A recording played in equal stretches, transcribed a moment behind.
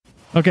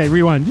Okay,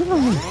 rewind.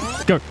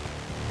 Go.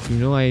 You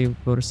know I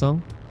wrote a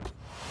song?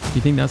 Do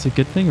you think that's a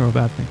good thing or a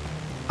bad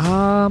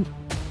thing?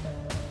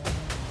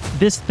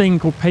 This thing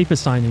called paper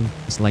signing.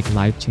 It's like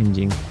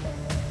life-changing.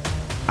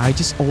 I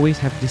just always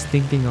have this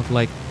thinking of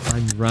like,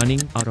 I'm running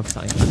out of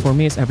time. For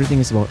me, everything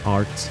is about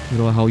art. You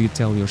know, how you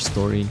tell your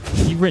story.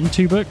 You've written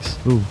 2 books.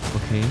 Ooh,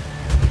 okay.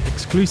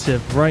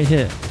 Exclusive right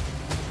here.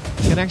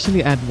 I can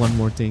actually add one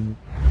more thing.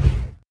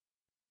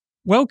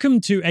 Welcome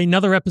to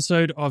another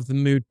episode of the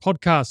Mood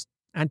Podcast.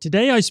 And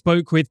today I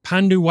spoke with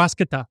Pandhu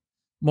Waskitha,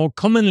 more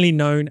commonly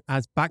known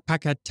as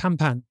Backpacker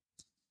Tampan.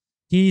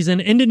 He's an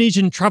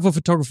Indonesian travel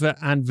photographer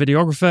and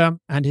videographer,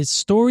 and his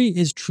story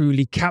is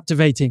truly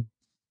captivating.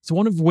 It's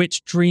one of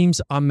which dreams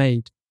are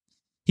made.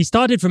 He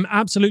started from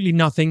absolutely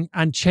nothing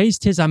and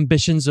chased his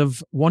ambitions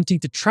of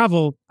wanting to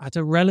travel at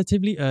a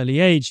relatively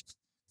early age.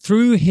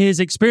 Through his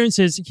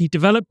experiences, he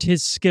developed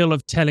his skill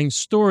of telling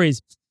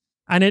stories,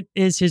 and it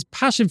is his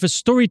passion for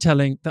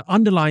storytelling that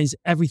underlies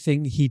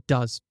everything he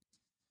does.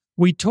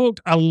 We talked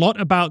a lot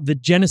about the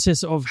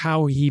genesis of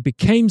how he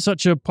became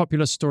such a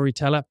popular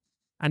storyteller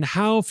and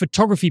how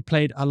photography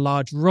played a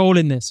large role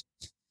in this.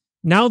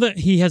 Now that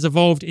he has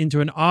evolved into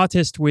an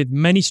artist with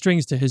many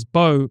strings to his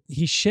bow,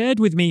 he shared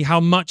with me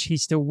how much he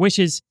still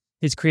wishes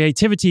his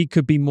creativity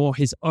could be more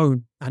his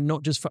own and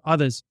not just for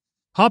others,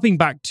 harping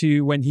back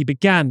to when he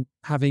began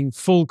having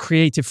full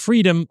creative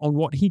freedom on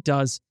what he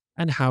does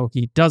and how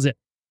he does it.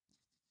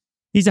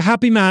 He's a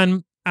happy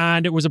man,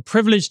 and it was a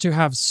privilege to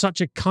have such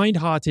a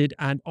kind-hearted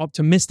and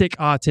optimistic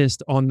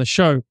artist on the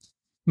show.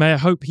 May I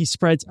hope he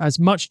spreads as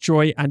much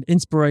joy and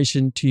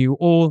inspiration to you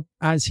all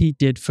as he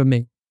did for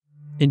me.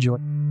 Enjoy.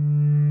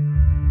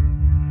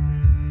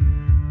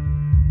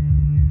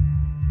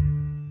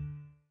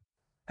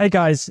 Hey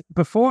guys,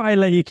 before I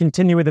let you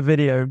continue with the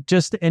video,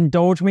 just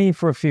indulge me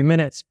for a few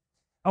minutes.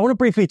 I want to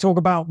briefly talk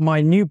about my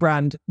new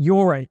brand,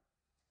 E028.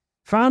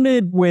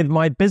 Founded with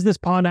my business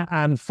partner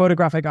and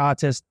photographic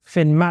artist,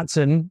 Finn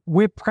Matson,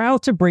 we're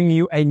proud to bring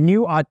you a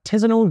new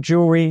artisanal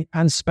jewelry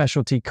and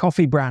specialty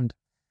coffee brand.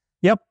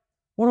 Yep,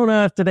 what on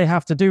earth do they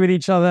have to do with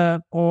each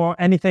other or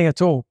anything at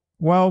all?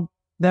 Well,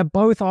 they're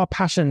both our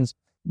passions.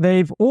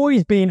 They've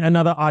always been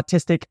another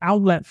artistic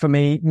outlet for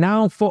me,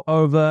 now for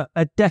over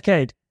a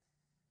decade.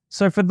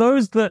 So for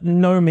those that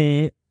know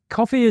me,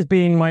 coffee has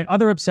been my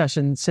other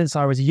obsession since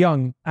I was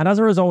young, and as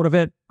a result of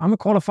it, I'm a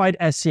qualified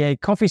SCA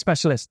coffee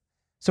specialist.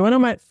 So when I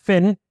met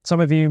Finn, some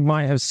of you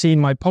might have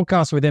seen my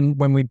podcast with him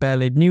when we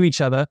barely knew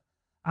each other,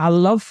 our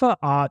love for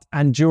art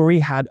and jewelry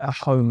had a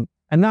home.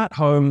 And that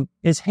home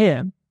is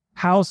here,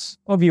 House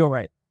of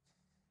E028.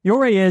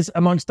 E028 is,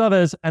 amongst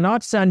others, an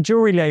artisan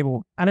jewelry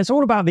label, and it's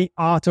all about the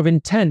art of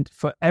intent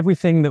for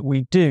everything that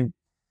we do.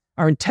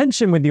 Our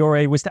intention with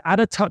E028 was to add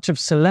a touch of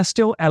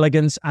celestial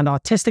elegance and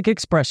artistic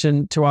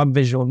expression to our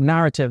visual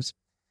narratives.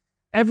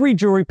 Every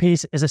jewelry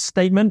piece is a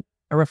statement,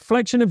 a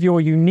reflection of your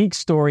unique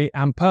story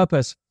and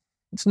purpose.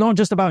 It's not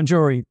just about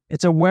jewelry.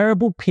 It's a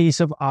wearable piece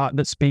of art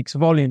that speaks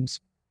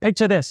volumes.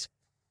 Picture this.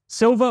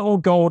 Silver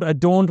or gold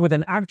adorned with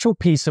an actual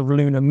piece of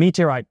lunar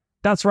meteorite.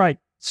 That's right,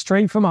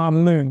 straight from our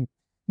moon,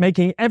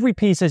 making every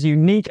piece as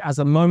unique as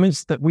the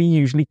moments that we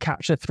usually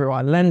capture through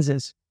our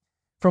lenses.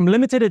 From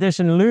limited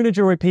edition lunar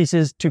jewelry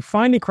pieces to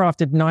finely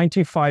crafted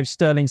 925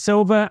 sterling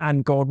silver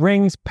and gold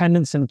rings,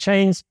 pendants and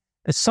chains,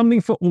 there's something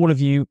for all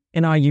of you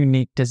in our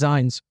unique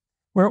designs.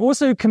 We're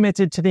also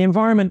committed to the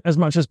environment as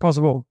much as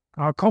possible.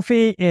 Our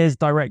coffee is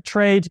direct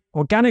trade,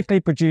 organically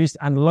produced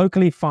and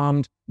locally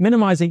farmed,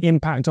 minimizing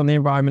impact on the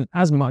environment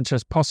as much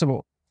as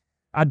possible.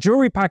 Our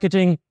jewelry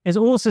packaging is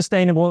all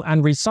sustainable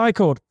and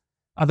recycled,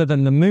 other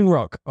than the moon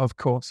rock, of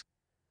course.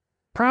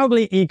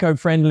 Proudly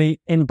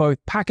eco-friendly in both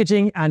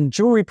packaging and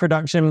jewelry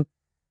production,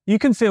 you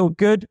can feel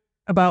good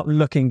about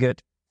looking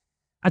good.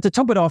 And to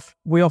top it off,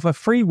 we offer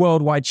free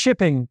worldwide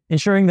shipping,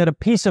 ensuring that a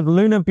piece of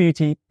lunar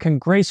beauty can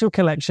grace your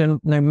collection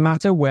no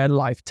matter where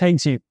life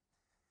takes you.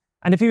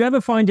 And if you ever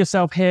find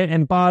yourself here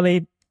in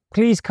Bali,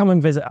 please come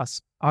and visit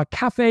us. Our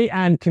cafe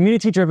and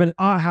community-driven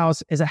art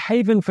house is a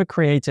haven for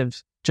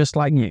creatives just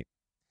like you.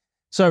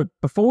 So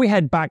before we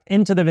head back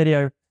into the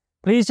video,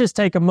 please just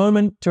take a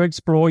moment to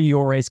explore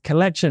E028's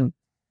collection.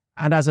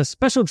 And as a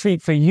special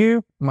treat for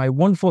you, my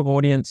wonderful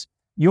audience,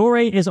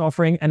 E028 is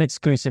offering an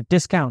exclusive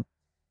discount.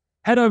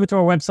 Head over to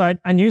our website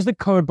and use the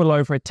code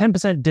below for a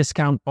 10%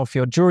 discount off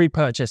your jewelry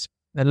purchase.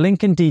 The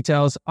link and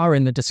details are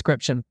in the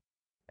description.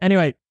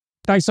 Anyway,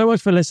 thanks so much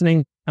for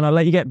listening, and I'll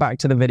let you get back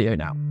to the video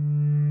now.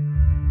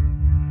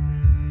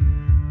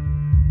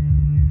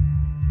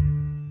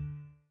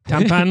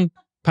 Tampan,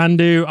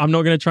 Pandhu, I'm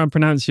not going to try and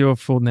pronounce your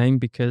full name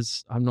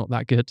because I'm not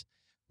that good,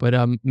 but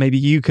maybe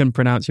you can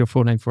pronounce your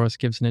full name for us.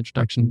 Give us an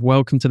introduction.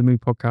 Welcome to the Mood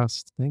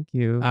Podcast. Thank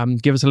you.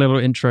 Give us a little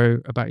intro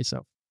about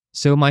yourself.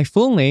 So my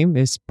full name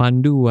is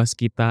Pandhu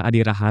Waskitha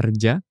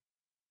Adiraharja,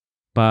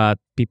 but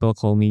people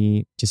call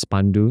me just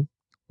Pandhu.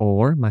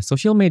 Or my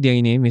social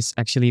media name is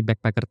actually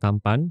Backpacker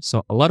Tampan.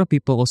 So a lot of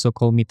people also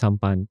call me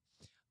Tampan.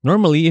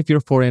 Normally, if you're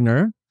a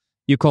foreigner,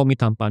 you call me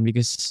Tampan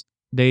because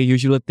they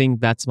usually think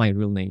that's my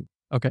real name.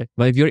 Okay.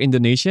 But if you're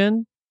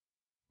Indonesian,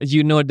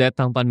 you know that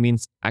tampan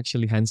means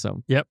actually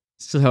handsome. Yep.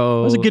 So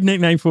That was a good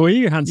nickname for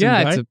you, handsome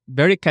yeah, guy. it's a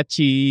very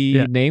catchy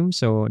Yeah. name,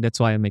 so that's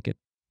why I make it.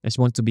 I just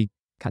want to be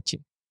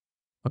catchy.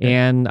 Okay.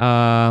 And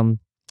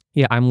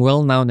yeah, I'm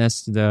well known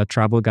as the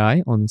travel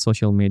guy on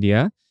social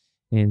media,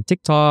 in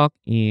TikTok,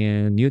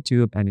 in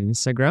YouTube, and in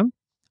Instagram.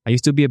 I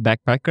used to be a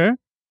backpacker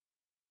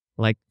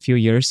like a few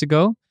years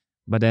ago,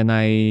 but then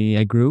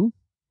I grew,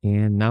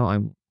 and now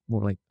I'm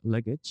more like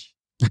luggage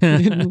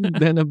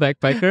than a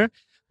backpacker.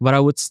 But I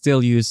would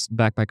still use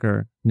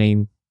backpacker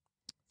name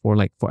for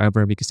like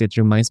forever because it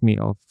reminds me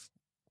of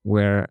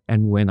where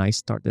and when I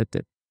started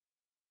it.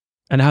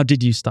 And how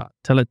did you start?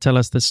 Tell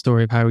us the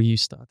story of how you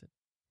started.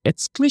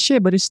 It's cliche,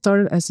 but it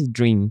started as a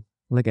dream,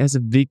 like as a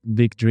big,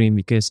 big dream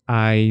because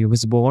I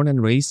was born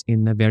and raised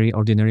in a very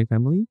ordinary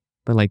family,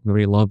 but like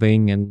very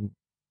loving. And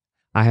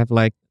I have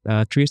like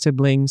three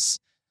siblings.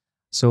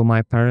 So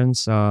my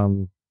parents,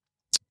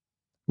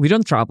 we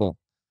don't travel.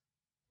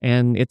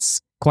 And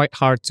it's quite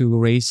hard to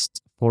raise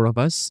four of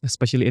us,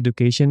 especially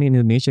education in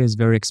Indonesia is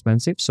very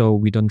expensive. So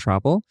we don't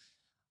travel.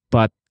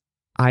 But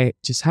I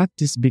just have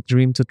this big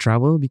dream to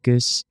travel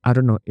because I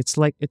don't know, it's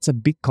like it's a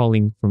big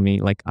calling for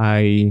me. Like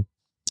I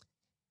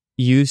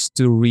used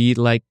to read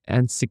like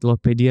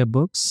encyclopedia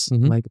books,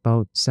 like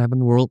about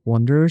seven world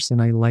wonders,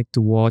 and I like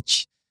to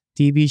watch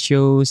TV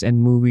shows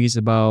and movies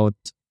about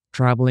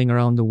traveling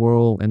around the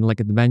world and like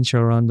adventure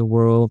around the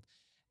world.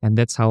 And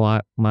that's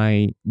how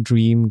my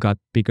dream got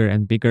bigger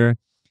and bigger.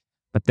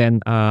 But then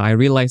I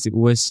realized it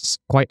was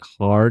quite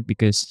hard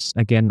because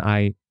again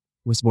I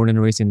was born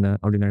and raised in an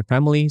ordinary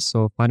family,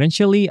 so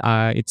financially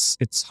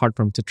it's hard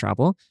for me to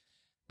travel.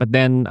 But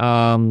then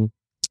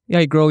yeah,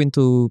 I grow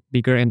into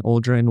bigger and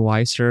older and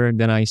wiser.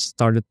 Then I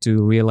started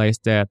to realize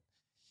that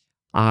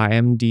I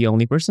am the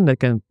only person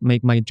that can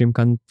make my dream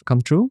come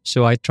true.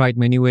 So I tried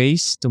many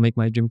ways to make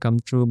my dream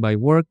come true by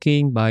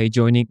working, by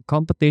joining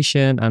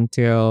competition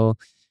until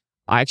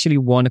I actually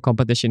won a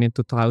competition in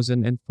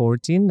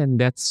 2014. And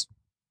that's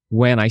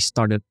when I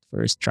started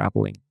first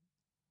traveling.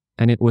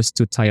 And it was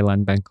to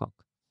Thailand, Bangkok.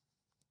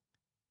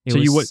 So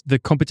the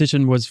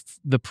competition was,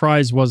 the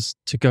prize was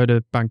to go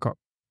to Bangkok.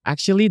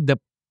 Actually, the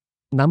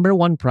number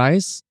one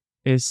prize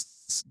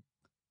is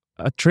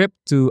a trip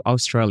to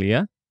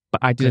Australia, but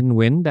I didn't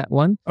win that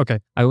one. Okay.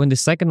 I won the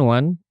second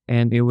one,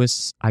 and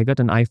I got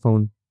an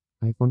iPhone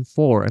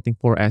 4, I think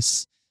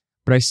 4S.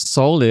 But I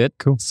sold it,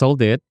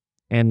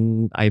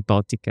 and I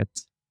bought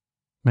tickets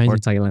for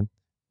Thailand.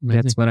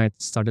 That's when I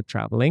started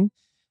traveling.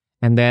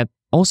 And that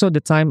also the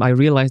time I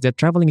realized that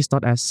traveling is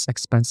not as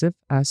expensive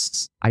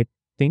as I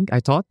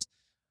thought,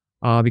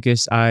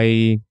 because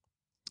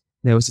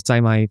there was a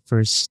time I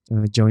first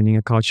joining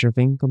a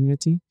couchsurfing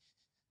community.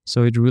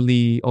 So it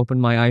really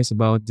opened my eyes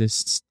about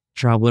this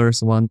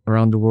travelers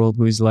around the world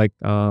who is like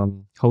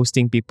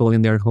hosting people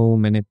in their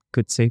home, and it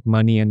could save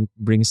money and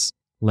brings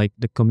like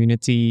the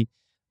community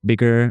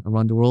bigger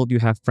around the world. You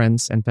have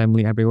friends and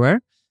family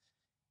everywhere.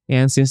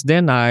 And since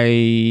then,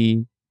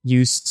 I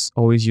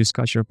always use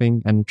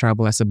couchsurfing and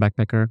travel as a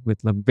backpacker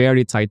with a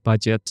very tight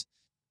budget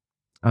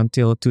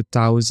until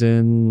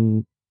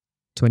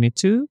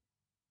 2020.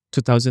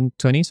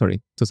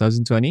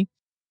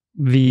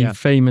 The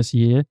famous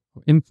year,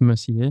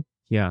 infamous year.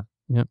 Yeah.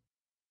 Yeah.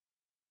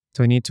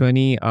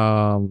 2020,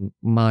 I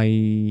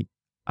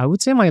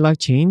would say my life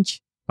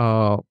changed.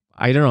 I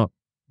don't know,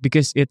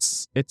 because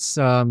it's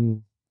a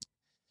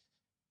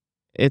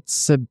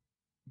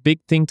big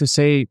thing to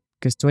say,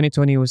 because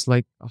 2020 was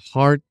like a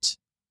hard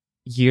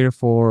year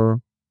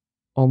for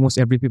almost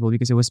every people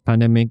because it was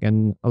pandemic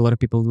and a lot of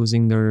people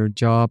losing their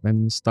job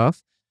and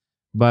stuff.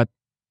 But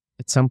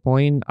at some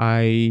point,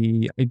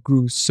 I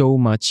grew so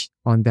much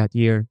on that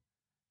year,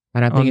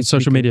 and I think it's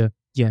social media.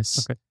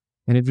 Yes, okay,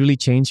 and it really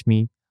changed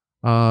me.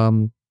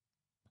 I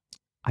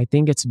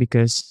think it's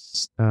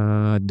because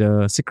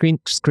the screen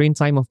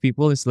time of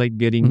people is like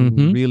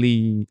getting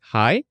really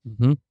high.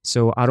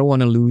 So I don't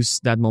want to lose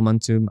that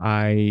momentum.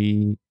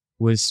 I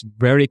was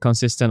very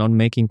consistent on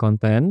making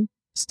content,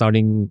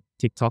 starting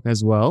TikTok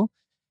as well.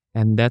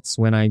 And that's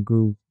when I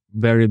grew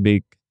very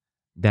big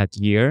that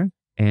year.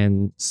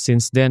 And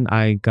since then,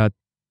 I got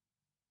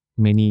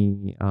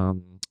many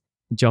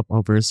job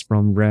offers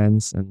from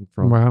brands and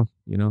from,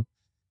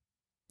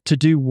 to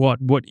do what?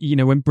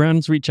 When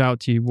brands reach out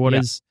to you, what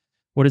is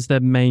their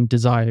main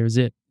desire?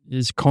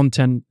 Is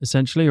content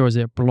essentially, or is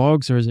it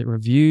blogs, or is it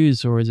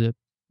reviews, or is it a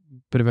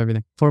bit of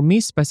everything? For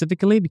me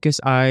specifically, because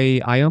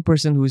I am a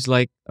person who's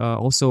like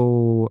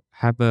also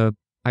have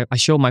I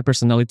show my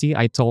personality.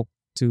 I talk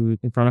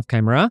in front of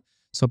camera.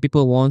 So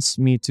people wants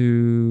me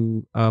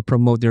to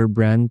promote their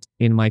brand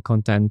in my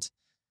content.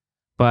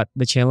 But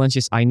the challenge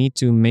is I need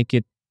to make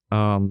it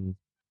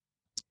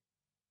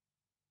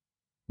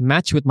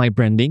match with my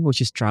branding, which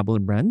is travel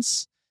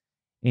brands.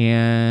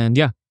 And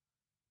yeah,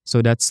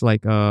 so that's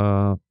like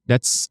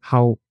that's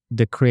how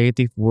the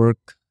creative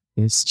work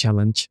is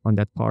challenged on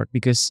that part,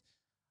 because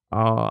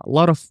a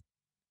lot of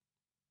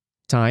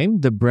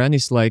time the brand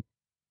is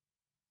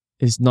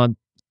not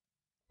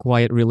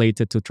quite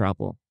related to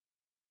travel.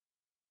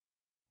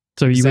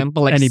 So you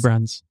Example, like any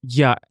brands?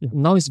 Yeah,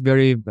 now it's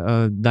very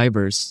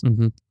diverse.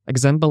 Mm-hmm.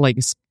 Example, like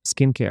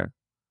skincare.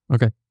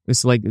 Okay.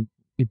 It's like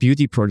a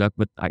beauty product,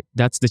 but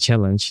that's the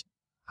challenge.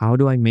 How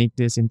do I make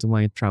this into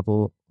my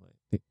travel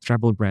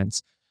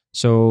brands?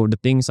 So the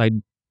things I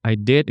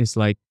did is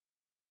like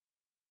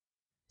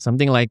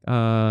something like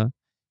even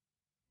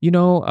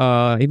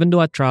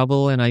though I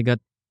travel and I got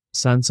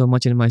sun so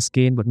much in my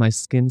skin, but my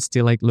skin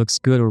still like looks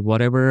good or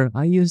whatever,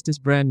 I use this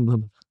brand. Blah,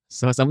 blah.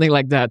 So something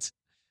like that.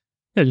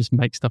 Yeah, just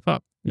make stuff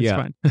up. It's Yeah.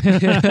 fine.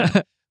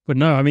 But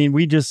no, I mean,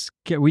 we just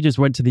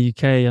went to the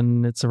UK,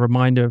 and it's a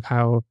reminder of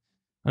how,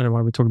 I don't know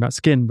why we're talking about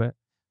skin, but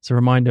it's a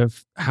reminder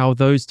of how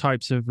those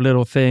types of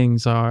little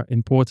things are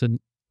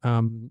important.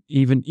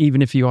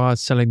 Even if you are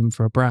selling them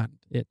for a brand,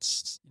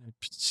 it's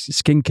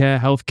skincare,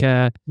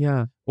 healthcare,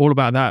 Yeah. all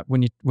about that.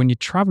 When you're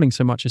traveling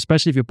so much,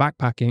 especially if you're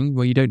backpacking,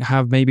 where you don't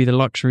have maybe the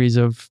luxuries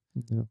of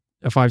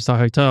a 5-star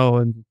hotel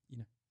and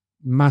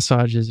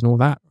massages and all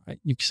that,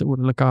 right? You sort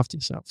of look after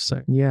yourself.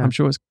 So Yeah. I'm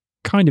sure it's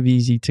kind of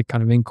easy to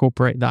kind of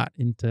incorporate that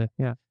into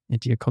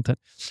your content.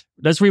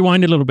 Let's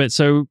rewind a little bit.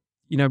 So,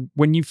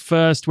 when you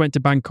first went to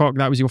Bangkok,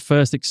 that was your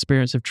first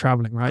experience of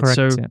traveling, right? Correct,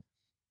 So yeah.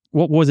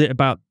 what was it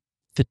about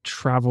the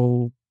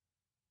travel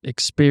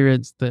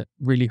experience that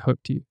really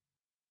hooked you?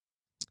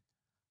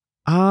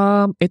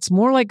 It's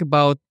more like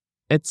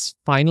it's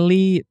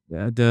finally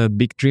the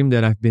big dream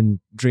that I've been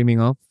dreaming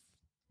of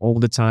all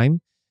the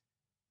time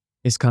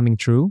is coming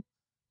true.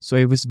 So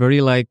it was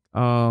very like,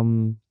 I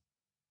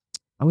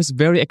was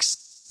very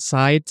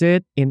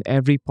excited in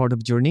every part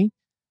of journey.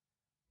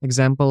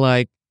 Example,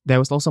 like that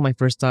was also my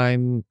first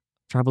time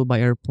travel by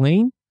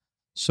airplane.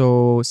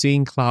 So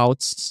seeing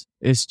clouds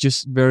is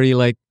just very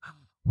like,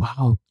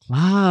 wow,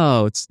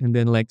 clouds. And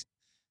then like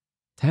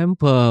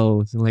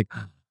temples and like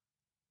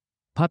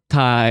pad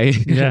thai.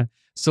 Yeah.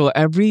 So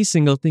every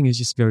single thing is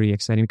just very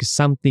exciting because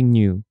something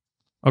new.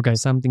 Okay.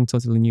 Something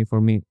totally new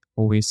for me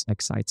always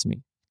excites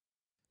me.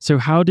 So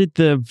how did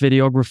the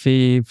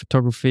videography,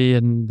 photography,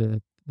 and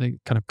the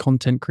kind of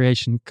content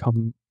creation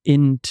come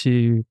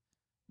into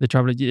the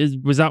travel?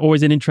 Was that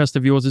always an interest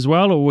of yours as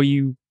well, or were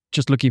you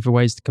just looking for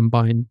ways to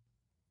combine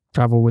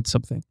travel with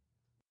something,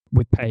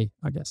 with pay,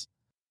 I guess?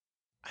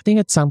 I think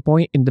at some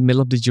point in the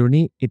middle of the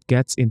journey, it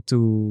gets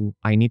into,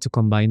 I need to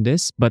combine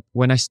this. But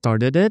when I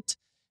started it,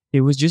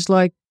 it was just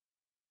like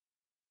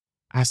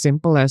as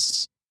simple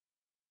as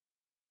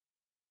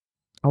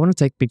I want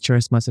to take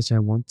pictures as much as I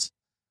want.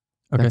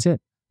 Okay. That's it.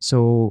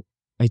 So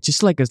I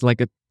just like it's like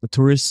a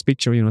tourist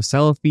picture,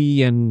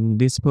 selfie and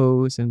this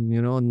pose and,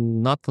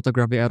 not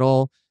photography at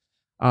all.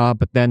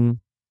 But then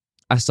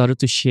I started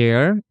to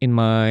share in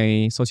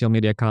my social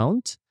media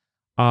account.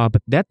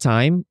 But that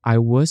time I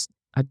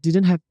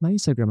didn't have my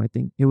Instagram, I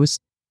think. It was,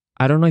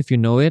 I don't know if you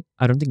know it.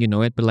 I don't think you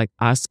know it, but like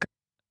Ask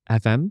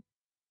FM.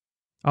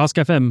 Ask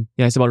FM.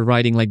 Yeah, it's about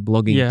writing, like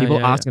blogging. Yeah, People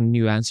yeah, ask and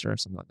you answer or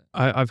something like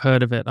that. I've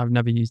heard of it. I've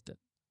never used it.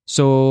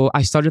 So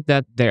I started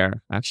that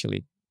there,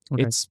 actually.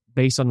 Okay. It's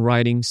based on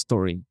writing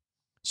story.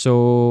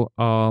 So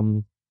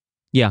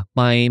yeah,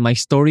 my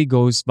story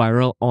goes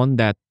viral on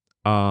that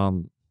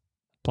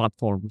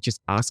platform, which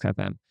is Ask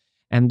FM.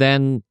 And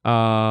then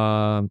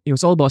it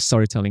was all about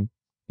storytelling.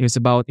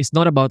 It's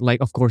not about like,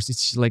 of course,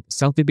 it's like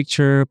selfie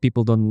picture.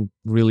 People don't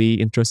really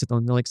interested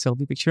on like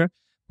selfie picture.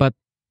 But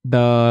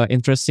the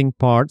interesting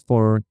part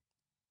for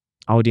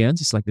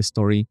audience is like the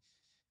story.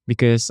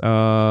 Because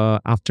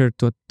after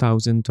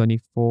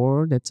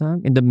 2024, that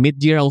time, in the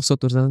mid-year also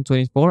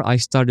 2024, I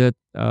started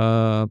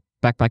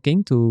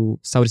backpacking to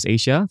Southeast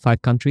Asia,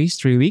 5 countries,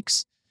 3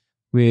 weeks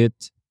with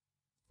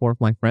 4 of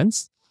my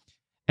friends.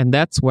 And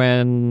that's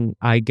when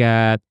I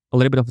got a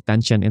little bit of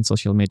attention in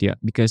social media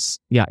because,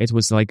 yeah, it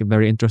was like a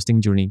very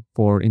interesting journey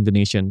for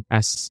Indonesian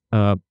as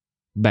a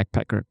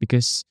backpacker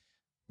because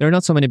there are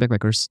not so many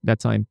backpackers that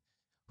time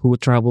who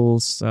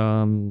travels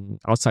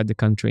outside the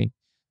country.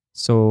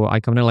 So I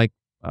kind of like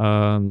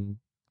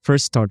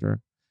first starter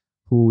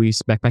who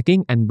is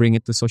backpacking and bring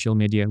it to social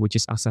media, which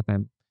is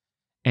ASFM.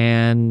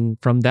 And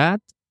from that,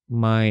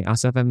 my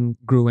ASFM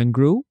grew and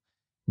grew.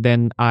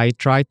 Then I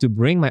tried to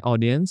bring my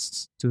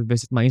audience to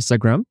visit my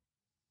Instagram.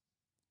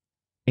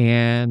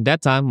 And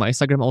that time, my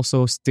Instagram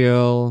also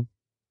still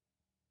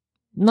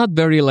not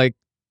very like,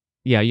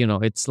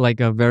 it's like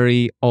a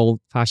very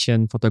old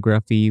fashioned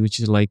photography, which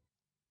is like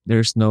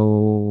there's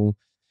no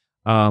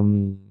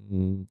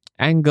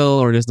angle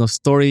or there's no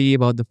story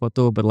about the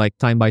photo, but like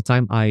time by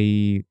time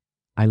I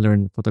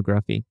learned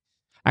photography.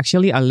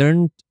 Actually, I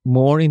learned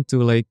more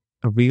into like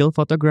a real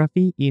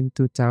photography in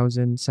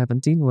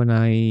 2017 when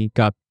I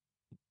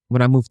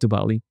moved to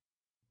Bali.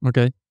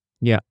 Okay.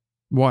 Yeah.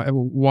 Why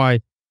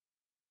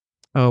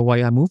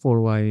Why I moved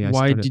or why I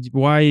started?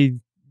 why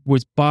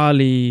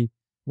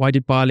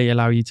did Bali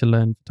allow you to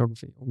learn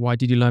photography? Why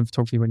did you learn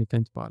photography when you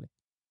came to Bali?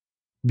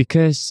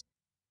 Because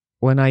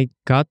when I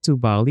got to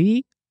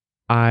Bali,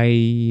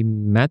 I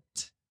met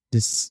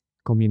this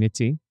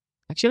community,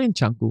 actually in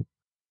Canggu,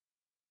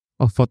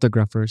 of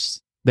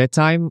photographers. That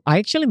time, I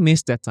actually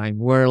missed that time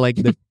where like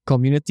the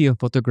community of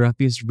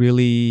photography is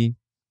really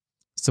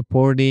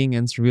supporting,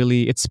 and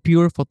it's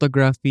pure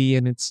photography,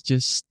 and it's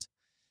just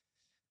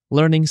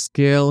learning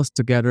skills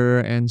together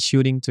and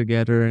shooting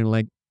together and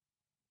like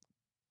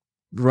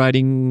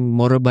riding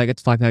motorbike at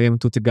 5 a.m.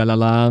 to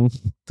Tegalalang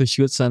to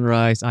shoot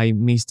sunrise. I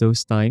miss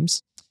those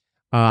times.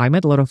 I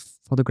met a lot of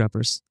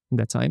photographers in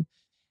that time,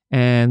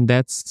 and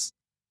that's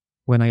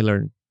when I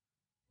learned.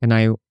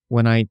 And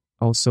when I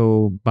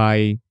also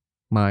buy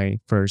my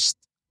first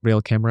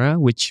real camera,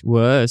 which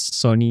was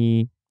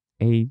Sony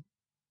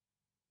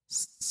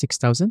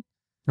A6000.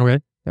 Okay.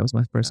 That was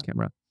my first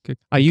camera. Good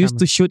I used camera.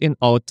 to shoot in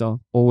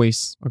auto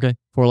always. Okay.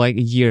 For like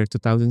a year,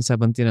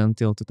 2017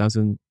 until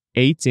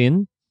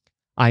 2018.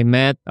 I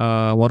met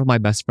one of my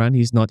best friend.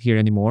 He's not here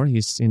anymore.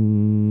 He's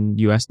in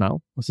US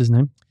now. What's his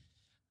name?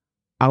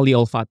 Ali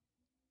Olfat.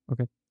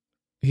 Okay.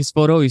 His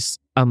photo is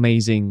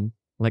amazing.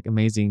 Like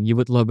amazing. You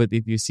would love it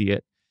if you see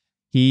it.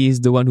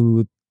 He's the one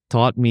who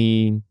taught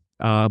me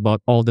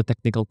about all the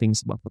technical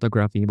things about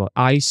photography, about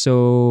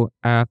ISO,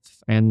 f,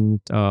 and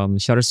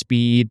shutter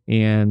speed,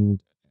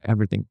 and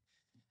everything.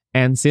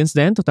 And since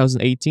then,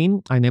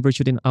 2018, I never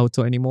shoot in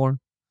auto anymore.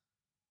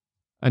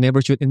 I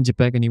never shoot in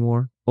JPEG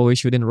anymore. Always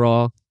shoot in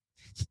RAW.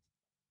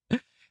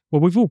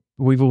 Well,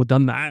 we've all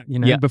done that, you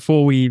know, Yeah.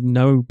 before we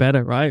know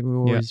better, right? We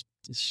Yeah.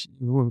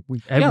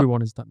 always,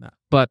 everyone has done that.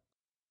 But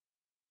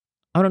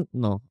I don't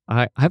know.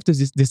 I have to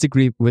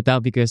disagree with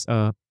that because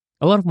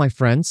a lot of my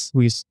friends,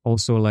 who is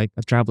also like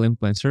a travel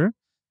influencer,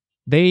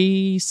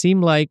 they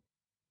seem like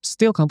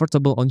still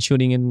comfortable on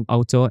shooting in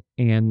auto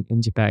and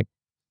in JPEG.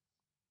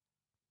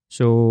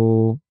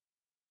 So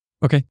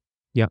Okay.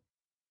 yeah.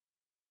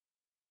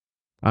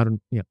 I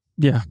don't. Yeah.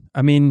 Yeah.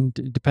 I mean,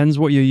 depends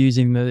what you're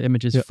using the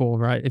images Yeah. for,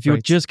 right? If you're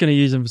Right. just going to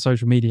use them for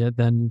social media,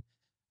 then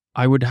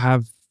I would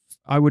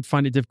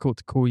find it difficult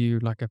to call you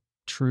like a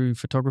true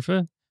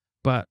photographer.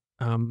 But,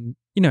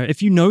 you know,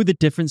 if you know the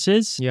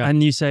differences Yeah.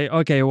 and you say,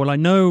 okay, well, I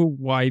know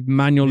why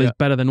manual is Yeah.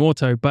 better than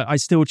auto, but I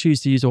still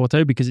choose to use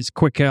auto because it's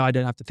quicker. I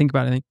don't have to think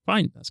about anything.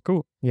 Fine. That's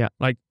cool. Yeah.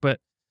 Like,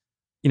 but,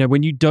 you know,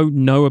 when you don't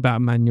know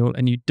about manual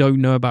and you don't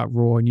know about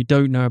raw and you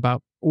don't know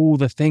about all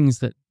the things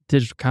that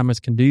digital cameras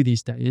can do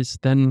these days,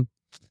 then,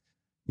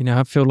 you know,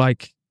 I feel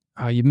like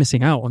you're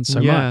missing out on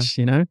so Yeah. much,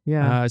 you know,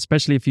 Yeah.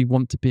 especially if you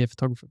want to be a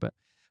photographer. But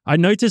I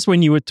noticed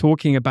when you were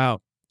talking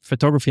about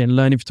photography and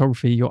learning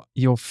photography,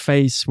 your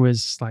face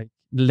was like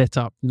lit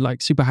up,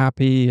 like super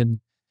happy, and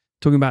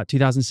talking about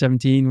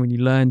 2017 when you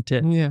learned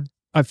it. Yeah.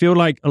 I feel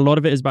like a lot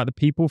of it is about the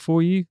people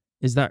for you.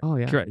 Is that Oh,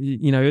 yeah. correct?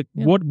 You know,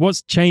 Yeah.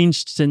 what's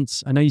changed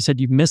since, I know you said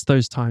you've missed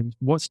those times.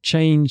 What's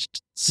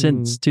changed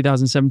since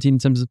 2017 in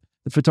terms of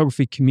the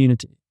photography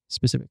community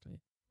specifically?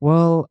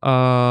 Well, there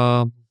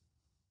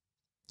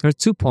are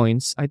 2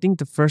 points. I think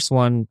the first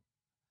one,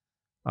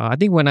 I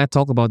think when I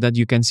talk about that,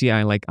 you can see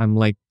I'm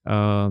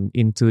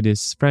into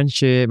this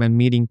friendship and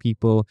meeting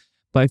people.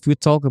 But if we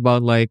talk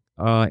about like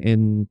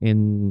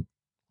in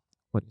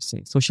what do you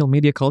say, social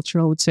media culture,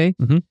 I would say,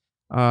 Mhm.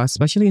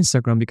 Especially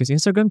Instagram, because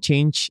Instagram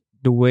changed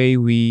the way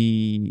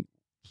we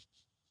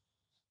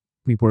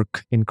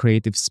work in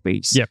creative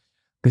space. Yep.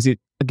 Because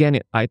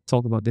I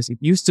talk about this. It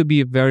used to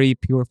be a very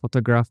pure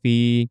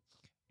photography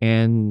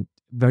and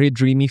very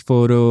dreamy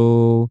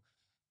photo,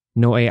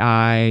 no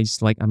AI.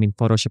 Just like, I mean,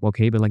 Photoshop,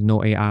 okay, but like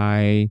no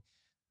AI,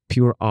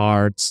 pure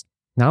arts.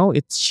 Now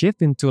it's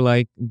shifted into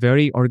like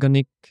very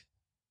organic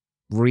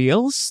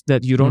reels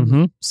that you don't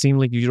Mhm. seem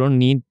like you don't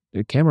need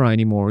a camera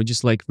anymore. You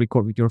just like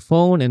record with your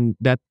phone, and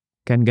that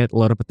can get a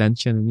lot of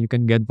attention, and you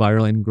can get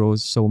viral and grow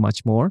so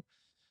much more.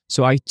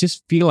 So I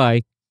just feel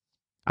like,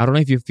 I don't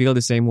know if you feel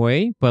the same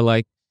way, but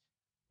like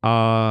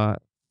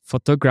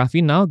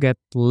photography now get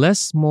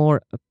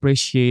more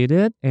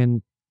appreciated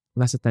and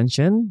less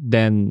attention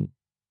than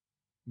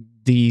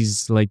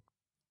these like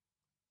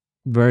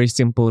very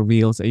simple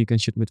reels that you can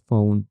shoot with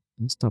phone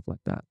and stuff like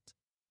that.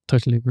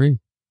 Totally agree.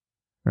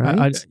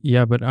 Right?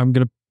 Yeah, but I'm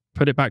going to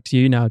put it back to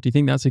you now. Do you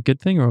think that's a good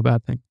thing or a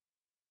bad thing?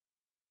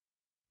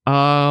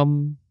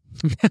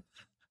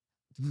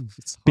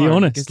 It's Be hard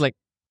honest. because like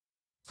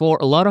for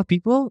a lot of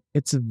people,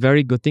 it's a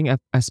very good thing,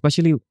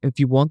 especially if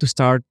you want to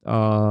start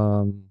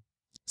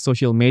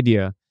social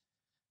media.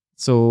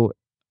 So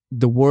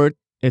the word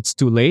 "it's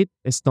too late"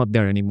 is not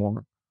there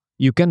anymore.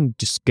 You can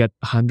just get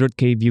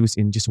 100K views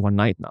in just one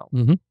night now.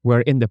 Mhm.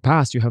 Where in the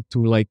past you have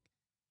to like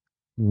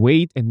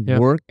wait and Yep.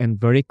 work and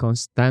very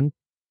constant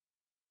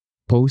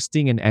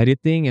posting and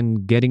editing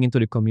and getting into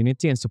the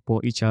community and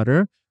support each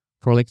other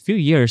for like few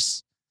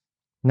years.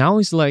 Now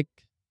it's like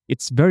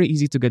it's very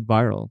easy to get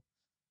viral.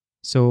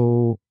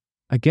 So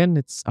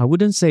again, I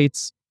wouldn't say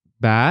it's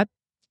bad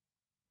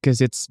because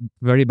it's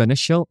very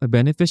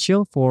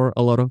beneficial for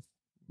a lot of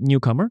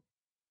newcomer.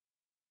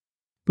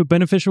 But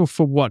beneficial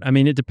for what? I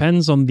mean, it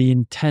depends on the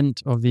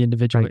intent of the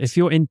individual. Right. If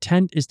your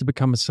intent is to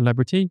become a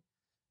celebrity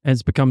and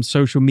it's become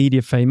social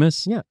media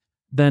famous, Yeah.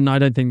 then I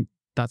don't think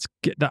that's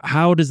good.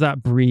 How does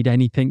that breed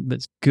anything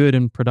that's good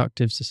and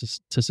productive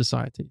to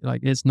society?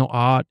 Like, it's not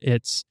art.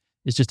 It's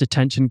just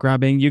attention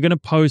grabbing. You're going to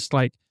post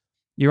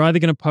you're either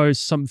going to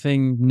post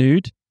something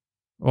nude,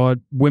 or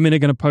women are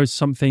going to post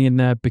something in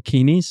their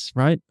bikinis,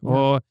 right? Yeah.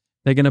 Or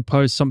They're going to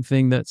post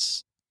something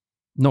that's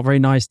not very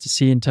nice to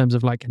see in terms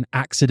of like an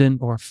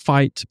accident or a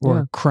fight or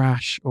a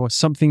crash or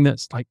something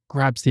that's like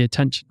grabs the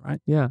attention,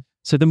 right? Yeah.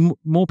 So the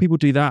more people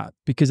do that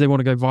because they want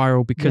to go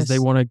viral, because they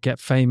want to get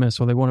famous,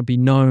 or they want to be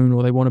known,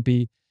 or they want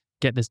to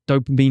get this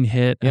dopamine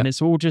hit. And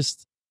it's all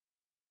just,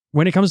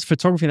 when it comes to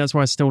photography, that's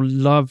why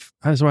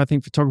I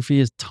think photography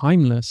is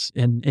timeless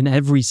in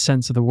every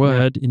sense of the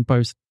word, in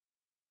both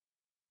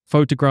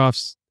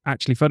photographs,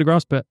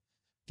 but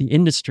the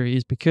industry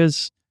is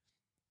because,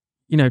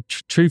 you know,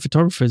 true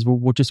photographers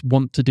will just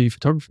want to do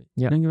photography.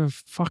 Yeah. They don't give a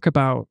fuck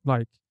about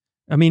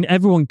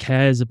everyone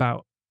cares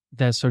about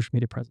their social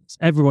media presence.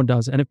 Everyone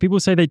does. And if people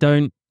say they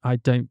don't, I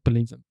don't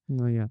believe them.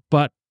 Oh, yeah.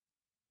 But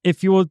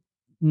if you're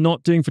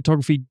not doing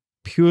photography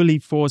purely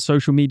for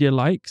social media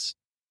likes,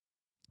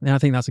 then I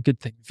think that's a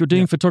good thing. If you're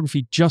doing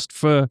photography just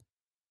for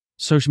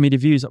social media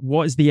views,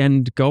 what is the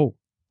end goal,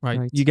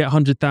 right? You get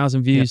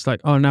 100,000 views,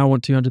 like, oh, now I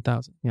want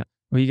 200,000. Yeah.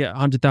 Or you get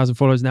 100,000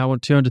 followers, now I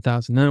want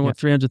 200,000. Then I want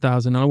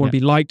 300,000. And I want to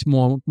be liked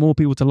more. I want more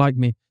people to like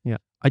me. Yeah.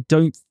 I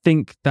don't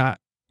think that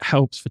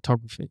helps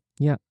photography.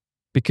 Yeah.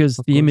 Because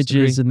the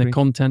images and the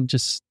content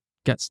just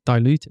gets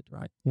diluted,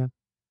 right? Yeah.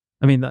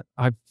 I mean, that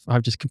I've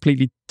just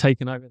completely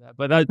taken over that,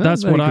 but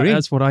that's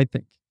what I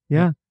think.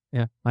 Yeah.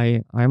 Yeah.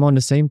 I'm on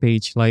the same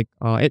page. Like,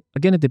 it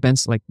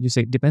depends. Like you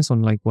say, it depends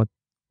on like what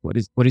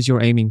is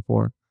you're aiming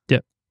for. Yeah.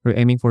 You're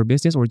aiming for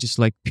business or just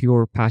like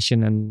pure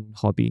passion and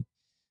hobby.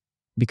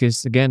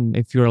 Because again,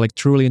 if you're like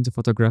truly into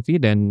photography,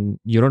 then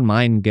you don't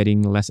mind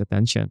getting less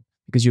attention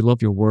because you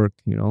love your work,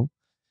 you know.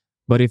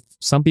 But if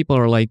some people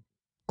are like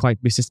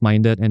quite business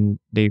minded and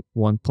they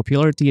want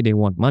popularity, they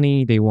want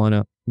money, they want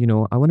to, you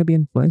know, I want to be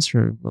an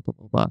influencer, blah, blah,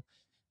 blah, blah.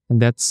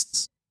 And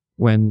that's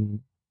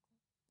when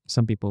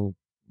some people,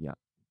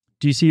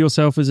 Do you see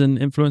yourself as an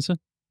influencer?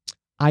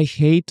 I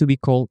hate to be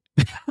called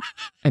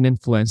an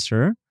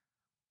influencer.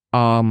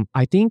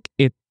 I think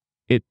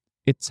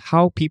it's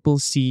how people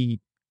see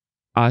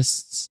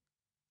us.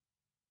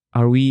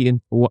 Are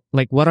we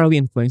what are we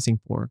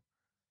influencing for?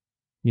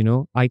 You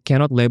know, I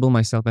cannot label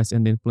myself as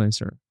an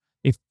influencer.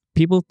 If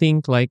people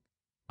think like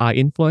I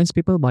influence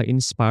people by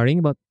inspiring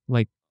about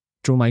like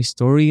through my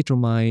story, through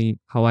my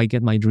how I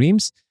get my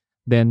dreams,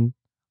 then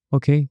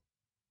okay,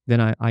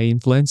 then I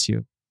influence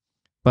you.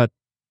 But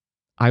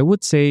I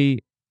would say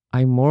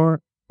I'm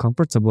more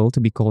comfortable to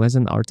be called as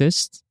an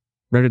artist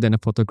rather than a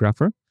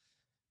photographer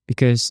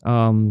because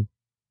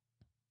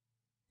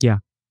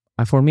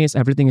for me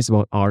everything is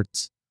about art.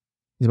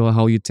 It's about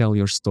how you tell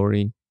your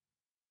story.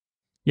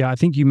 Yeah, I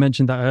think you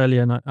mentioned that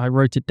earlier, and I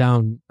wrote it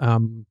down.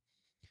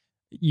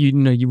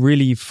 You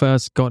really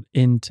first got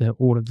into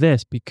all of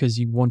this because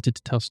you wanted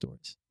to tell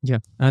stories. Yeah.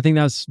 And I think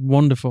that's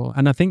wonderful.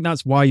 And I think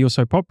that's why you're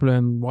so popular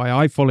and why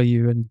I follow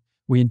you and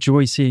we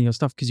enjoy seeing your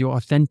stuff, because you're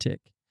authentic.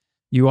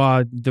 You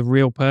are the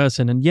real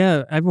person. And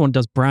yeah, everyone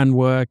does brand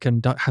work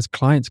and has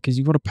clients because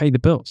you've got to pay the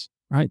bills,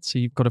 right? So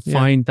you've got to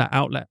find that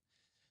outlet.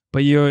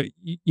 But your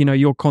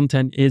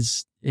content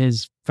is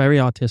very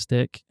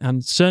artistic,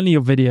 and certainly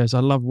your videos. I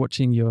love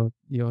watching your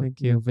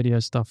video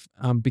stuff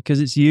because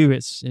it's you.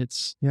 It's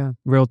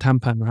real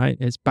Tampan, right?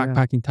 It's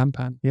backpacking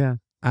Tampan. Yeah.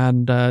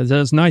 And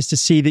it's nice to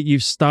see that you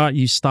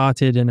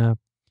started in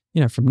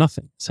from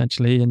nothing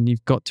essentially, and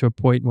you've got to a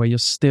point where you're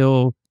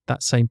still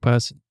that same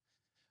person.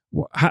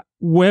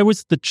 Where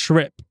was the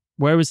trip?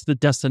 Where was the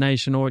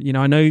destination? Or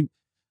I know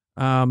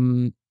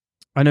one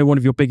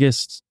of your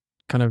biggest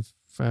kind of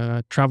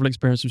travel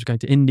experience was going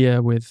to India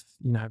with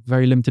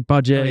very limited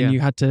budget, and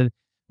you had to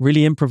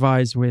really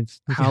improvise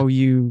with how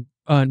you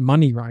earn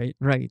money, right?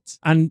 Right.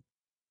 And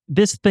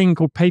this thing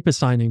called paper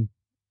signing.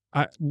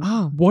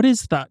 What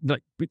is that?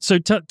 Like, so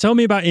tell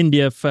me about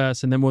India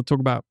first, and then we'll talk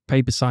about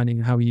paper signing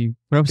and how you.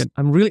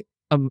 I'm really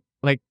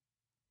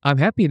I'm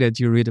happy that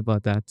you read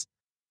about that.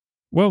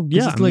 Well,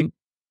 yeah,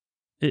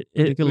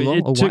 it took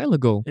a while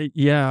ago.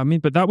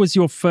 But that was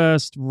your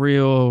first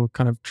real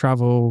kind of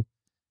travel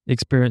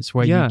experience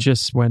where you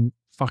just went,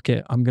 fuck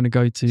it, I'm going to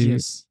go to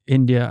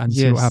India and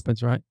see what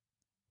happens, right?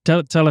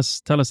 Tell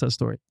us that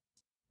story.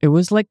 It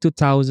was like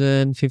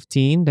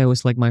 2015. That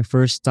was like my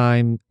first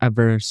time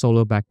ever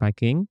solo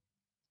backpacking.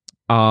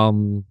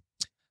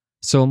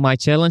 So my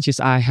challenge is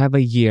I have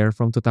a year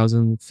from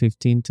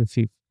 2014 to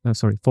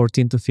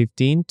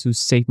 15 to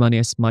save money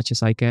as much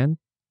as I can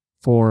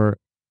for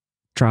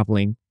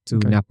traveling to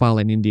Nepal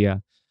and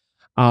India.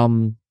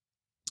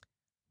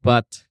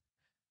 But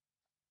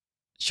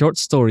short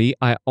story,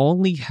 I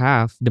only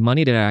have the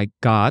money that I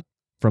got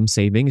from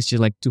saving. It's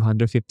just like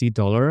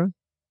 $250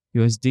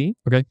 USD.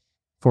 Okay.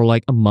 For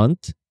like a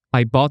month.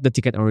 I bought the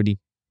ticket already.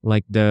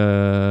 Like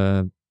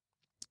the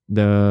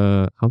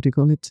how do you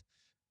call it?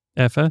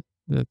 Airfare?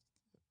 The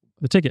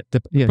ticket.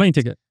 The plane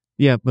ticket.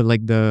 Yeah, but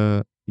like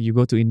you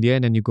go to India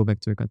and then you go back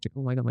to your country.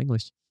 Oh my God, my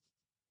English.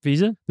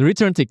 Visa? The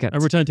return ticket. A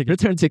return ticket.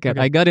 Return ticket.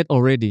 Okay. I got it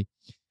already.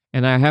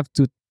 And I have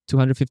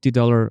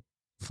 $250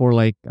 for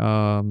like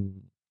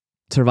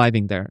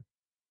surviving there.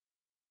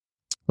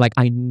 Like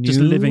I knew just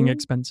living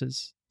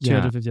expenses.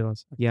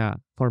 $250. Yeah,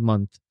 for a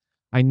month.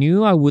 I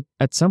knew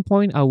at some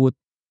point I would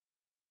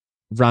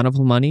run out of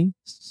money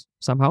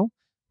somehow.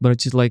 But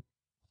it's just like,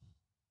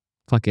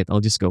 fuck it, I'll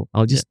just go.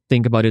 I'll just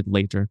think about it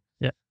later.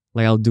 Yeah.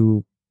 Like I'll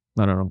do,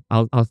 no.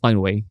 I'll find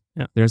a way.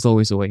 Yeah. There's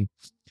always a way.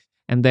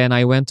 And then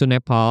I went to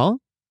Nepal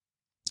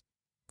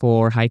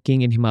for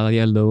hiking in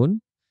Himalaya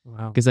alone.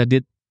 Wow. Because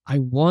I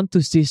want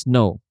to see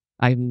snow.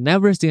 I've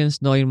never seen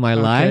snow in my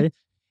life.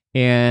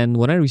 And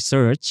when I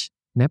research,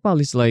 Nepal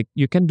is like,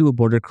 you can do a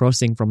border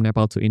crossing from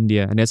Nepal to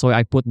India. And that's why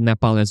I put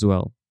Nepal as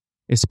well.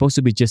 It's supposed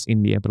to be just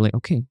India. But like,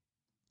 okay,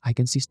 I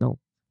can see snow.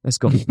 Let's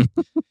go.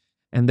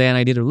 And then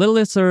I did a little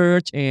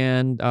research,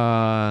 and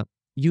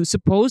you're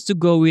supposed to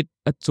go with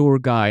a tour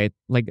guide,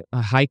 like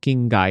a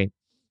hiking guide,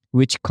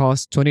 which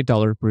costs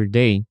 $20 per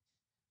day.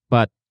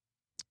 But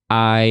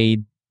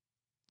I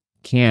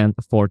can't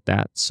afford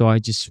that. So I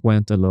just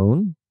went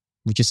alone,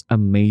 which is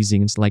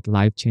amazing. It's like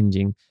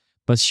life-changing.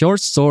 But short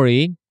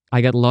story,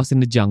 I got lost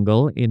in the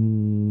jungle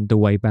in the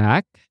way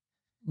back.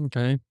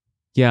 Okay.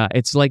 Yeah,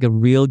 it's like a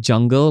real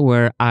jungle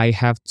where I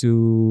have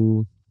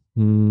to...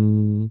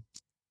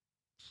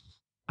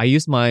 I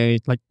used my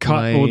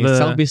cut all the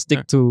selfie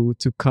stick to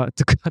cut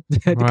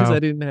that because Wow. I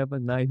didn't have a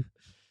knife.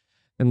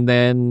 And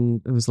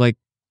then it was like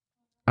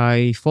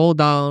I fall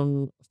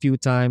down a few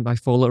times. I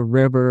follow a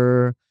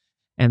river,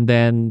 and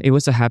then it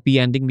was a happy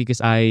ending because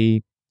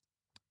I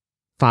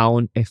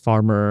found a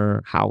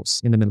farmer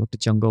house in the middle of the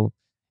jungle,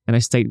 and I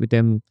stayed with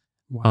them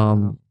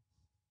Wow.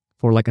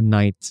 for like a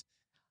night.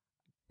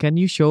 Can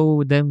you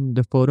show them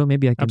the photo?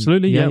 Maybe I can.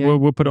 Absolutely. Yeah.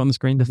 We'll put it on the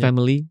screen. The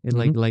family, it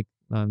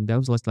that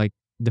was like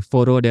the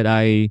photo that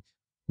I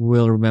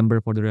will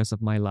remember for the rest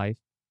of my life.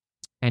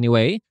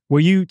 Anyway, were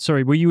you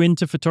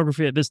into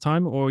photography at this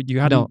time, or you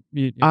hadn't?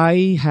 No,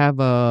 I have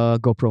a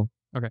GoPro.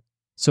 Okay.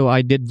 So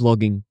I did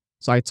vlogging.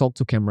 So I talked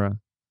to camera.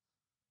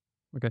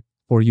 Okay.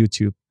 For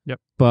YouTube. Yep.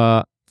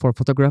 But for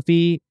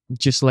photography,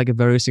 just like a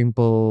very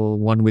simple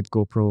one with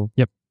GoPro.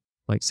 Yep.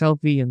 Like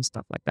selfie and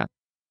stuff like that.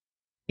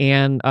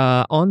 And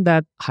on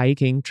that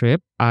hiking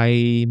trip,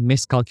 I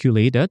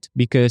miscalculated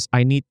because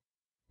I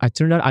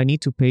turned out I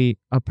need to pay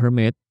a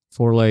permit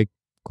for like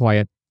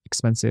quite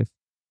expensive.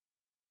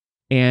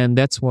 And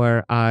that's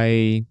where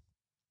my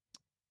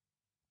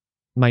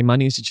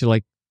money is actually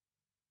like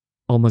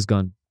almost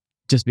gone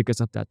just because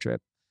of that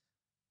trip.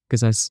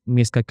 Because I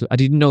miscalculated. I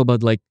didn't know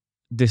about like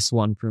this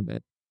one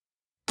permit.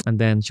 And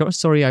then short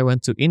story, I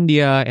went to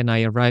India and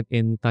I arrived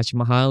in Taj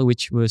Mahal,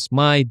 which was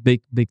my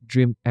big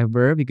dream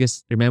ever.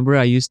 Because remember,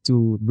 I used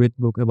to read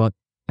book about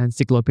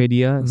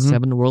encyclopedia,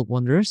 7 World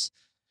Wonders.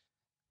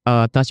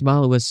 Taj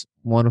Mahal was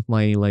one of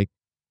my like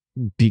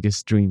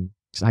biggest dream.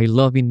 I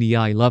love India.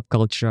 I love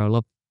culture. I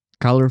love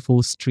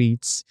colorful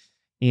streets.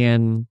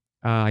 And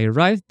I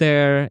arrived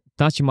there,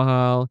 Taj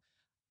Mahal.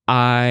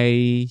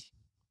 I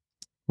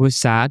was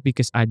sad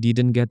because I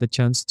didn't get the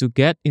chance to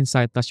get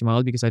inside Taj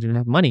Mahal because I didn't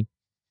have money.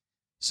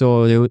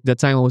 So that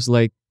time I was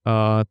like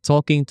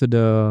talking to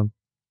the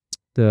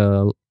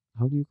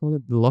how do you call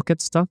it, the locket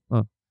stuff,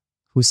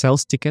 who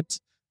sells tickets,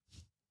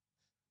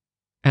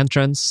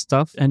 entrance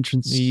stuff.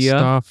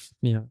 Stuff.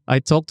 Yeah. I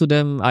talked to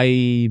them.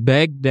 I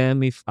begged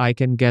them if I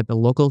can get a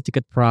local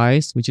ticket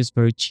price, which is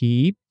very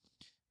cheap,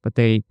 but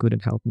they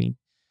couldn't help me.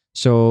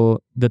 So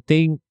the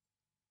thing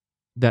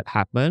that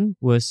happened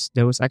was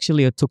there was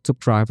actually a tuk-tuk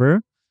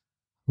driver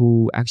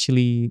who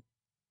actually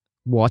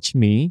watched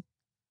me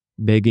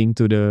begging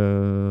to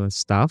the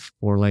staff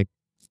for like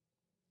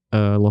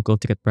a local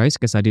ticket price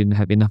because I didn't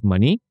have enough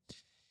money.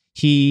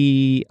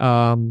 He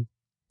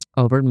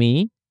offered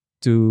me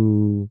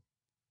to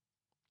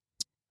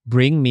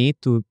bring me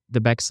to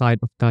the backside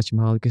of Taj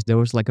Mahal because there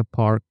was like a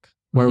park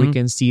where we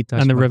can see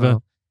Taj And the Mahal. river.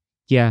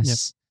 Yes.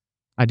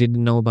 Yep. I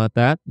didn't know about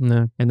that.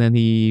 No. And then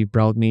he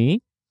brought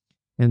me.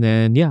 And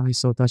then, I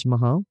saw Taj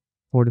Mahal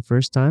for the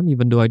first time,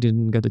 even though I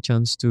didn't get a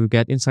chance to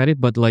get inside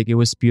it. But like, it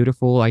was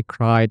beautiful. I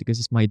cried because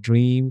it's my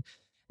dream.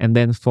 And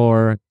then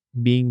for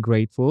being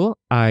grateful,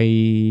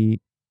 I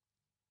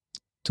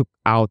took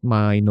out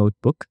my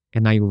notebook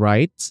and I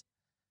write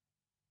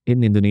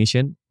in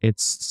Indonesian.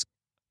 It's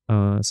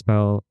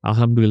spelled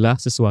Alhamdulillah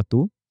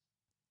sesuatu.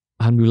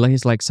 Alhamdulillah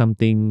is like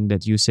something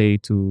that you say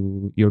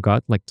to your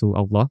God, like to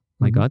Allah,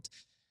 my God,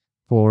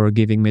 for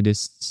giving me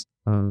this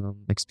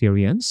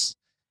experience.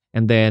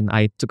 And then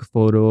I took a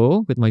photo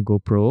with my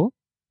GoPro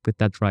with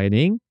that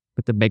writing,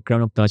 with the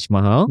background of Taj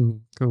Mahal.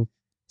 Cool.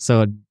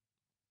 So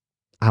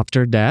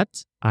after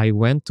that, I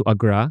went to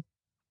Agra.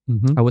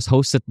 I was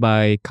hosted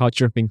by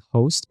Couchsurfing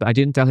host, but I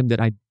didn't tell him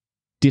that I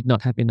did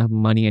not have enough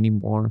money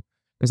anymore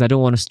because I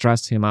don't want to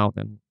stress him out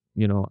and,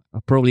 I'll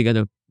probably get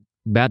a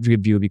bad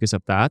review because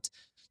of that.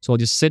 So I'll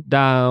just sit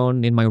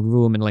down in my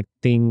room and like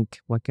think,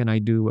 what can I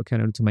do? What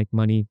can I do to make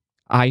money?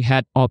 I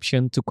had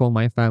option to call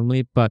my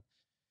family, but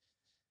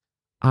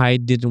I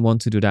didn't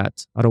want to do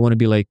that. I don't want to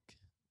be like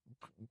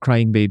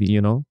crying baby,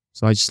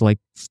 So I just like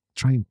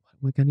trying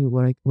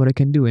what I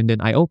can do. And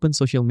then I opened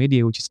social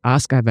media, which is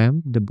Ask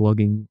FM, the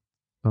blogging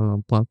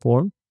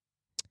platform.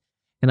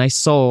 And I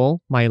saw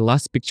my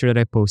last picture that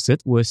I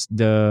posted was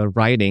the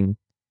writing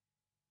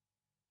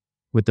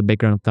with the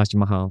background of Taj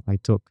Mahal I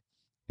took.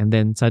 And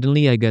then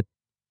suddenly I got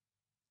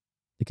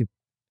like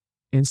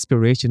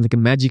inspiration, like a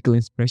magical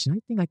inspiration. I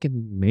think I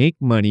can make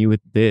money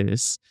with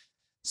this.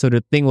 So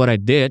the thing what I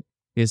did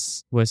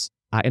was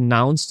I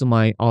announced to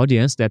my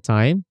audience that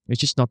time,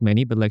 which is not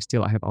many, but like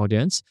still I have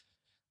audience,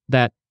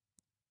 that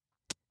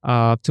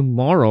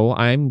tomorrow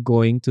I'm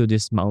going to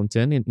this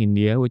mountain in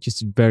India, which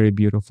is very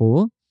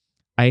beautiful.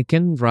 I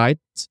can write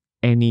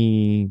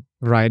any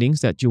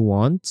writings that you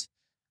want,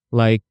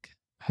 like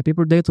happy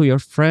birthday to your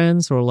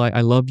friends, or like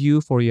I love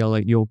you for your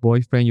like your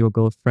boyfriend, your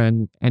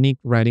girlfriend, any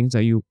writings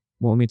that you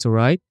want me to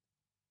write.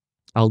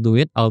 I'll do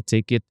it. I'll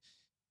take it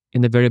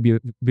in a very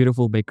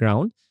beautiful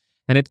background.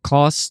 And it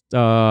cost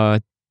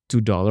 $2,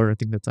 I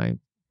think, the time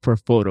per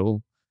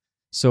photo.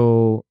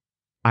 So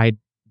I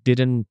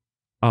didn't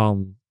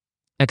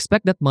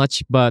expect that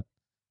much, but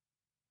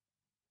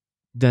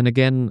then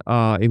again,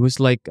 it was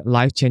like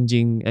life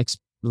changing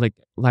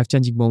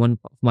moment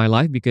of my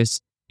life,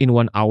 because in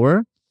 1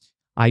 hour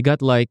I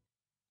got like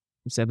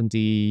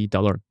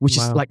 $70, which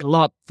is Wow. like a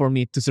lot for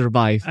me to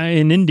survive.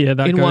 In India,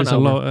 that In goes 1 a hour.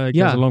 lot.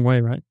 Goes a long way,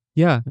 right?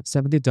 Yeah,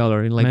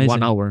 $70 in like Amazing.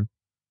 1 hour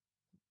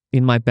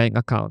in my bank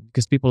account,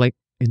 because people like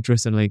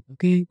interested, like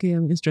okay,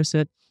 I'm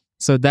interested.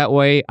 So that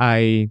way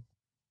I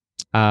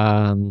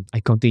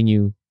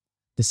continue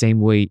the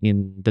same way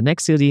in the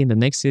next city, in the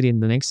next city, in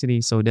the next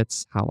city. So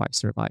that's how I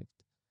survived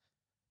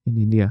in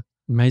India.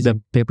 Amazing.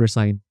 The paper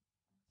sign.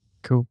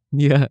 Cool.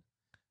 Yeah.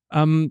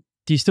 Do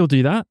you still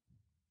do that?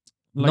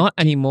 Like, not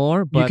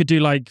anymore, but you could do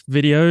like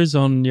videos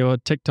on your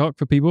TikTok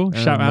for people,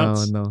 shout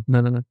outs.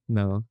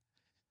 No.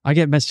 I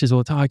get messages all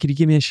the time. "Oh, could you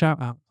give me a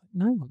shout out?"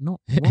 No, I'm not.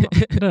 What?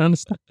 I don't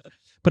understand.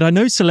 But I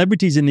know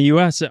celebrities in the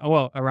US,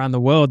 well, around the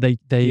world, they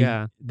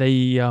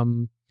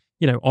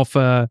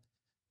offer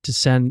to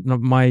send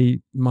my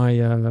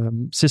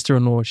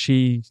sister-in-law.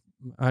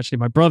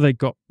 My brother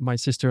got my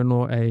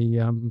sister-in-law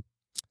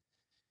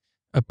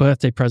a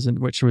birthday present,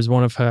 which was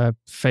one of her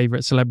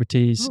favorite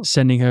celebrities,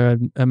 sending her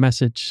a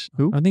message.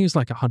 Who? I think it was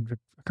like 100.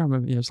 I can't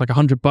remember. It was like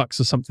 $100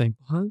 or something.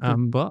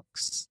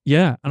 $100?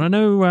 Yeah. And I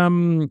know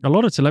a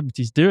lot of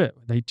celebrities do it.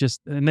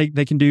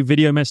 They can do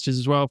video messages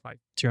as well, like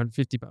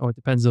 250, but it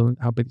depends on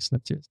how big the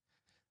celebrity is.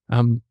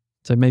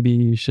 So maybe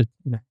you should,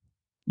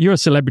 you're a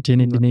celebrity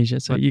in Indonesia,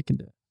 so you can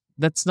do it.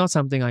 That's not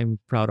something I'm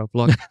proud of.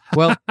 Like,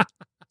 well,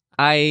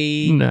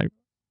 No.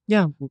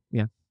 Yeah.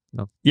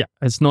 No. Yeah.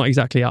 It's not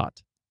exactly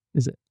art,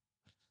 is it?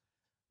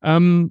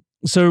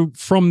 So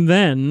from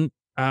then,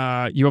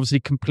 you obviously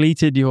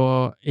completed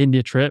your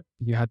India trip.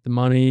 You had the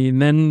money,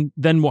 and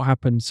then what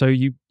happened? So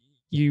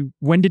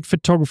when did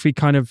photography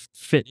kind of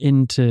fit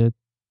into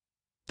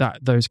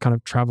those kind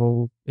of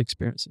travel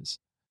experiences?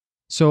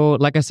 So,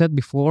 like I said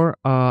before,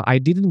 I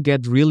didn't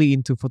get really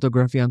into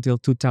photography until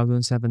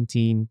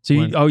 2017. So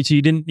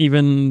you didn't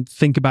even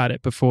think about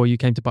it before you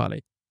came to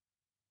Bali?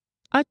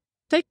 I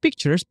take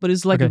pictures, but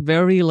it's like a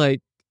very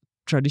like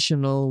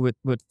traditional with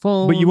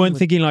phone. But you weren't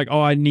thinking like,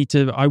 I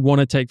want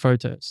to take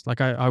photos. Like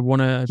I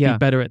want to be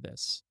better at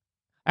this.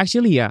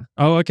 Actually, yeah.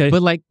 Oh, okay.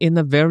 But like in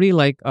a very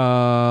like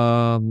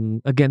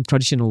again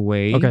traditional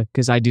way. Okay.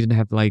 Because I didn't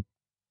have like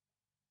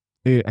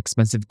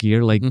expensive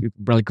gear, like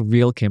a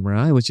real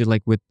camera. It was just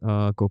like with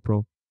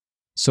GoPro.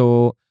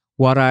 So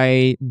what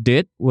I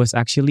did was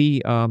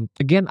actually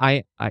again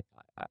I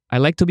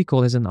like to be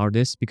called as an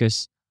artist,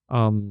 because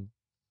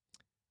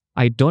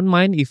I don't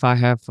mind if I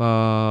have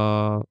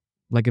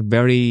like a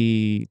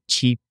very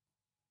cheap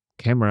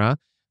camera,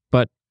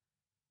 but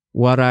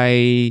what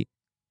I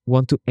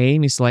want to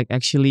aim is like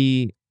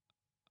actually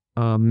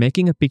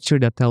making a picture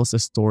that tells a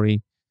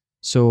story.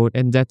 So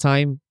in that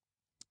time,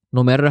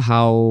 no matter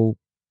how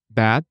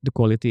bad the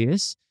quality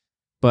is,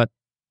 but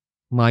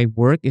my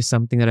work is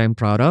something that I'm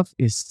proud of,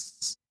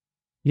 it's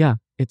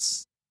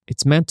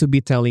meant to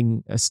be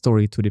telling a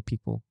story to the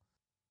people.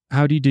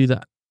 How do you do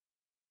that?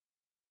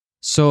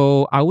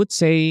 So I would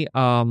say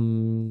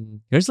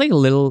there's like a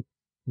little,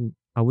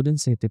 I wouldn't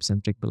say tips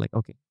and trick, but like,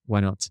 okay, why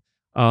not?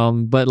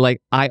 But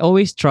like I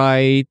always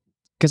try,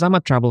 because I'm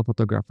a travel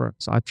photographer.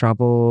 So I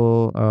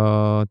travel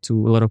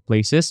to a lot of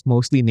places,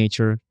 mostly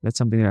nature. That's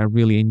something that I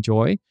really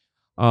enjoy.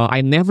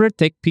 I never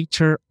take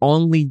picture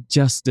only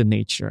just the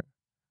nature.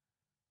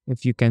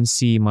 If you can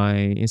see my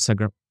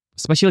Instagram,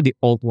 especially the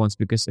old ones,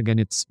 because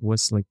again,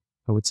 was like,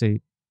 I would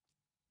say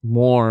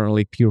more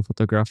like pure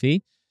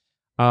photography.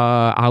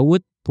 I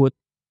would put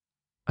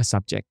a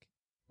subject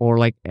or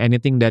like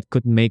anything that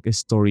could make a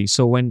story.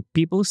 So when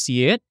people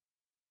see it,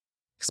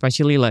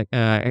 especially like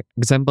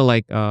example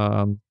like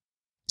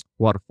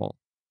waterfall.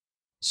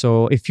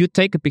 So if you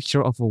take a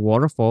picture of a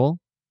waterfall,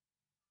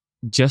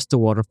 just a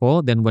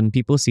waterfall, then when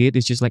people see it,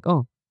 it's just like,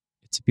 oh,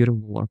 it's a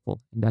beautiful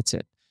waterfall, and that's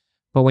it.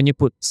 But when you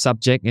put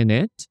subject in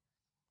it,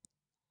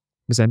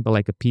 example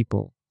like a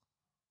people,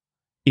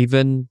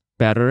 even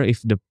better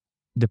if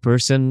the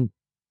person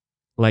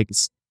like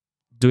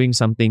doing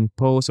something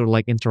pose or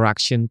like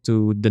interaction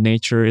to the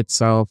nature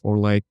itself or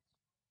like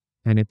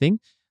anything,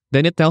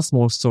 then it tells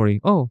more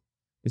story. Oh,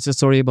 it's a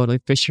story about a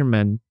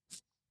fisherman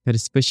that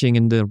is fishing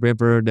in the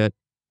river that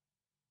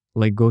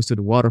like goes to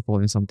the waterfall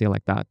and something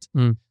like that.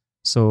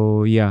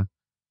 So yeah.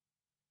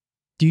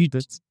 Do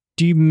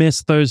you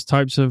miss those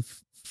types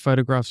of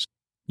photographs.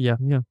 Yeah.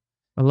 Yeah,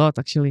 a lot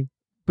actually.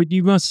 But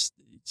you must,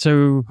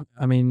 so,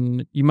 I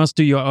mean, you must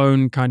do your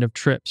own kind of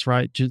trips,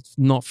 right? Just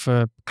not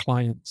for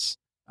clients.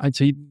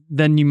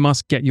 Then you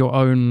must get your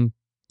own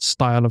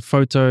style of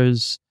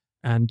photos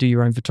and do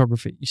your own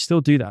photography. You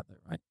still do that though,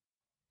 right?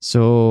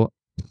 So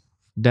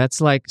that's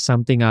like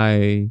something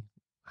I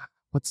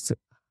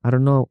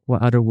don't know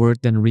what other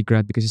word than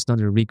regret, because it's not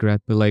a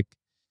regret, but like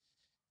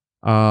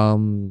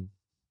um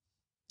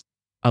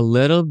a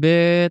little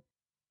bit,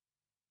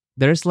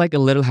 there's like a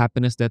little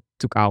happiness that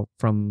took out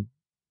from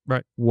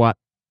Right. what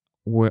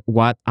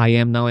I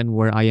am now and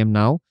where I am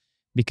now.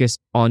 Because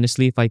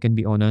honestly, if I can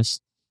be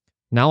honest,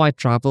 now I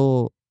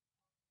travel,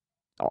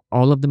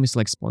 all of them is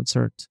like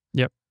sponsored.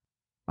 Yep.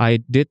 I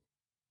did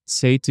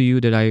say to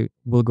you that I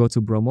will go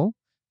to Bromo.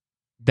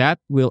 That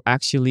will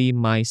actually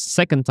my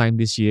second time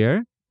this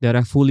year that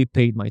I fully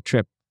paid my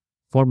trip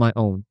for my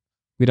own,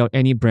 without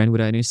any brand,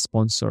 without any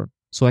sponsor.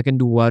 So I can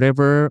do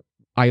whatever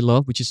I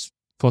love, which is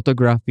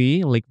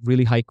photography, like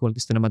really high quality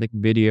cinematic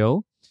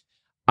video.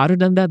 Other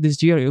than that,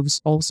 this year it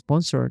was all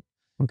sponsored.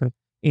 Okay.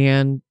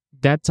 And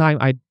that time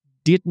I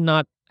did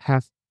not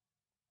have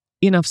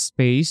enough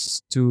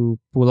space to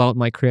pull out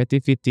my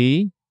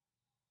creativity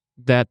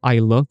that I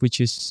love, which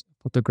is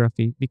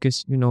photography,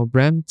 because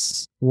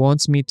brands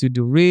wants me to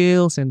do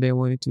reels and they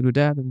want me to do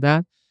that and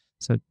that.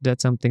 So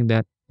that's something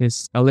that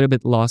is a little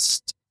bit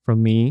lost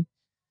from me,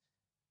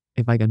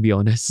 if I can be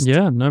honest.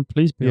 Yeah, no,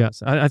 please be Yeah.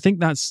 honest. I think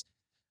that's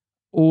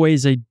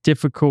always a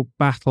difficult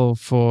battle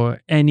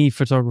for any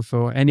photographer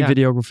or any Yeah.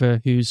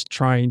 videographer who's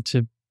trying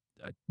to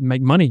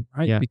make money,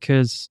 right? Yeah.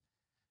 Because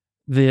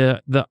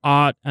the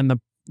art and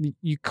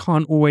you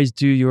can't always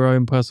do your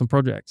own personal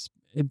projects.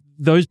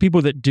 Those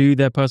people that do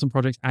their personal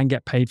projects and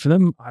get paid for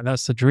them,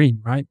 that's the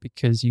dream, right?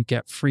 Because you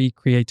get free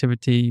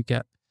creativity, you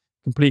get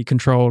complete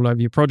control over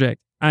your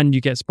project, and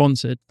you get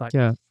sponsored. Like,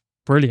 Yeah.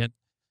 brilliant.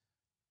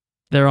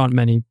 There aren't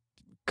many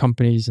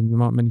companies and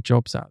there aren't many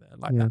jobs out there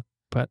like Yeah. that.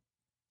 But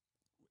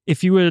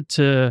if you were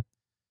to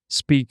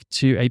speak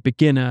to a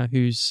beginner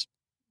who's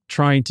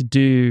trying to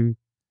do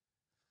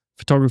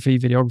photography,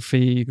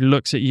 videography, who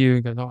looks at you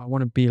and goes, "Oh, I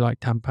want to be like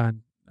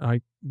Tampan,"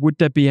 like, would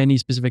there be any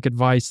specific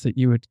advice that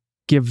you would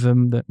give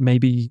them that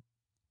maybe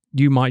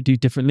you might do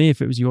differently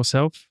if it was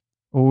yourself?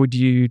 Or would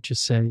you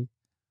just say,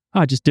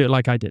 just do it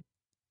like I did?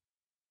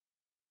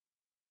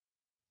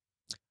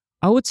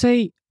 I would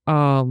say,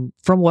 from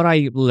what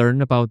I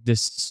learned about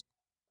this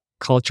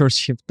culture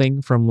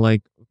shifting from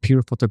like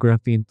pure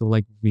photography into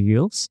like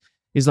reels,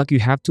 is like you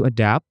have to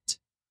adapt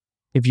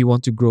if you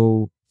want to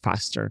grow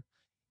faster.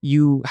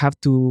 You have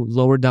to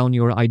lower down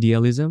your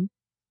idealism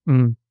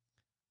Mm.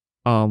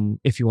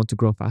 if you want to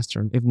grow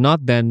faster. If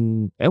not,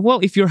 then well,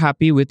 if you're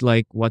happy with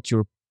like what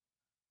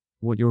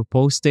you're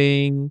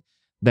posting,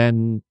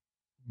 then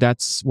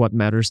that's what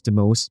matters the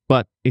most.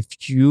 But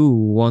if you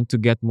want to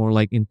get more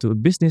like into a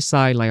business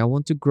side, like I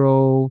want to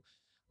grow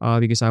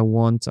because I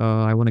want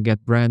to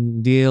get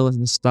brand deals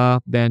and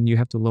stuff, then you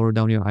have to lower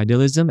down your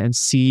idealism and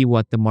see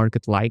what the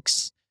market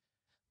likes.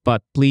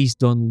 But please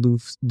don't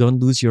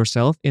lose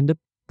yourself in the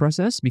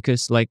process,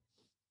 because like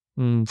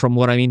from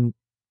what I mean,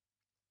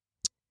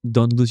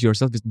 don't lose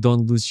yourself,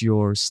 don't lose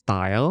your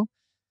style,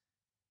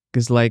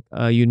 because like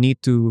you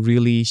need to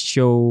really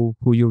show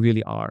who you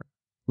really are.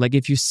 Like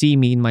if you see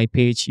me in my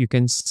page, you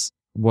can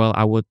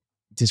I would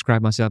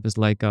describe myself as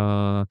like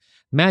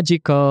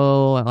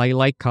magical. I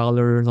like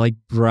color, like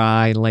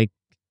bright, like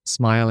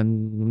smile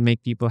and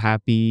make people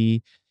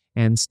happy,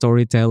 and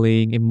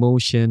storytelling,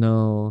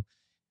 emotional,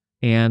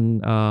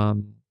 and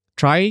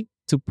try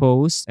to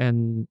post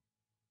and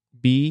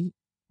be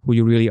who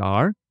you really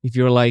are. If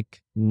you're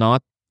like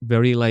not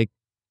very like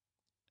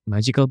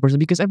magical person,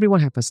 because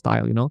everyone have a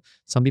style,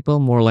 some people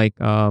more like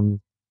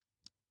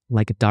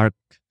dark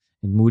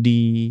and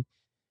moody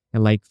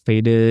and like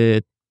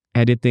faded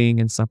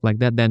editing and stuff like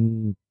that,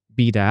 then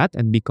be that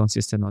and be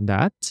consistent on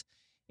that.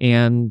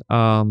 And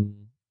along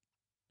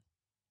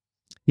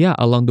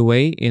the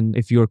way,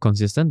 if you're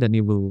consistent, then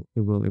it will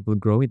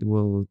grow, it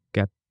will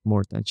get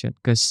more attention.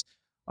 Because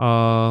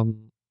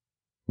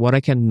what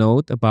I can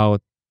note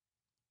about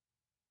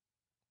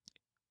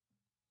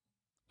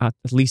at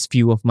least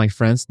few of my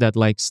friends that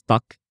like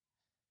stuck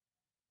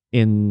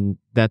in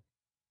that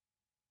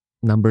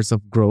numbers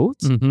of growth,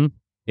 Mm-hmm.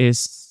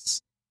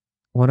 is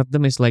one of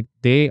them is like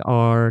they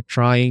are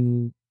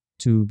trying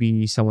to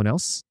be someone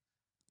else.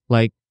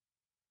 Like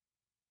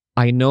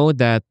I know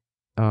that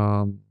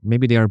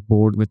maybe they are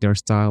bored with their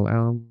style.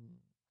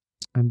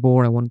 I'm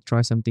bored, I want to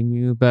try something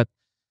new. But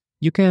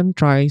you can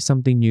try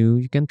something new,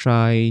 you can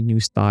try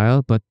new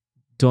style, but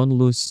don't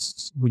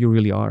lose who you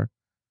really are.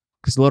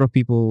 Because a lot of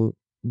people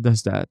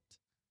does that.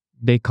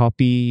 They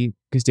copy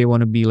because they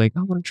want to be like,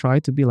 I want to try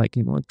to be like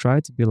him, I want to try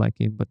to be like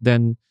him. But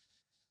then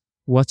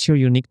what's your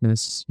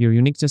uniqueness? Your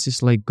uniqueness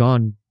is like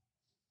gone.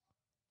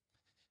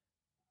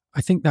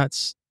 I think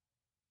that's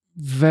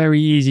very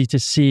easy to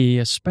see,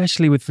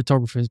 especially with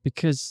photographers,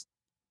 because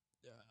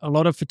a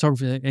lot of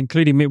photographers,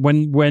 including me,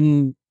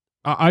 when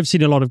I've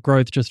seen a lot of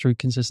growth just through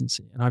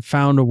consistency, and I've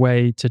found a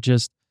way to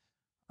just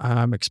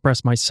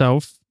express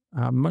myself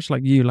much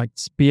like you, like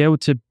be able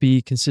to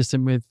be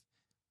consistent with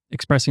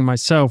expressing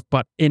myself,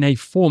 but in a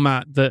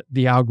format that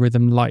the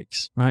algorithm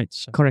likes, right?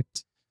 So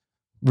Correct.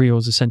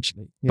 reels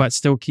essentially, but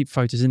still keep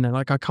photos in there.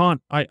 Like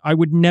I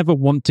would never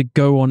want to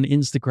go on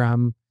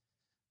Instagram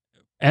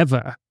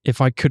ever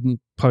if I couldn't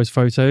post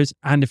photos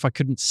and if I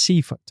couldn't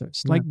see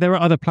photos. Like there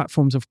are other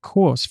platforms, of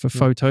course, for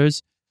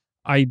photos.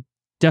 I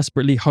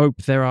desperately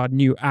hope there are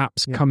new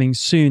apps coming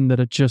soon that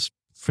are just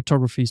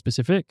photography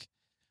specific,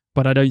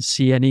 but I don't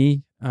see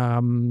any.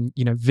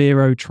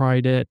 Vero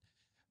tried it.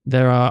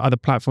 There are other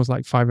platforms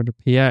like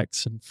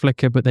 500px and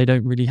Flickr, but they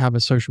don't really have a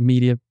social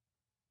media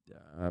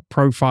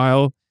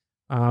profile.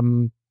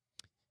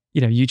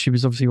 YouTube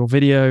is obviously all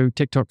video,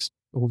 TikTok's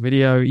all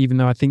video, even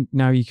though I think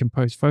now you can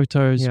post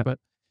photos. But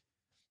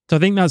so I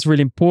think that's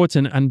really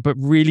important, but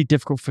really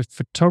difficult for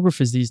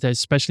photographers these days,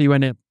 especially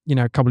when it,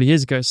 a couple of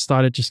years ago, it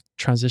started just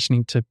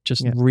transitioning to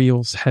just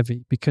reels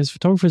heavy, because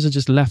photographers are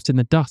just left in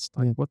the dust.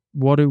 Like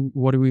what are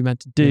we meant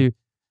to do?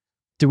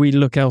 Do we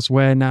look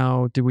elsewhere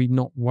now? Do we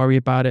not worry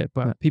about it?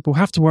 But people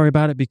have to worry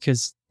about it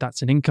because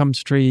that's an income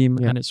stream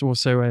and it's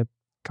also a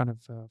kind of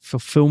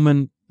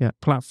fulfillment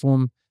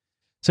platform.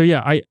 So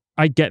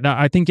I get that.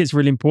 I think it's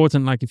really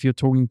important, like if you're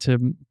talking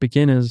to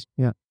beginners,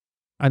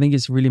 I think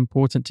it's really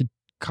important to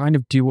kind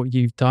of do what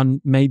you've done,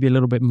 maybe a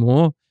little bit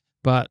more,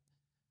 but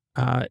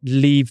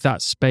leave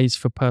that space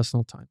for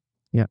personal time.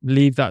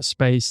 Leave that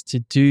space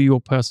to do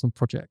your personal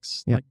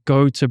projects. Like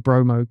go to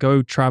Bromo,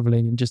 go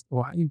traveling, and just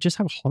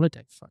have a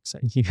holiday, for fuck's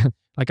sake.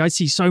 Like I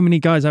see so many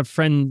guys, I have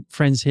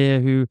friends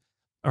here who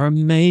are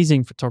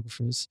amazing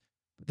photographers.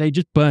 They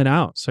just burn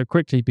out so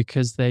quickly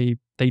because they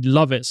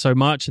love it so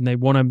much and they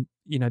want to,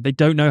 they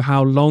don't know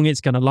how long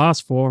it's going to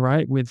last for,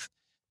 right? With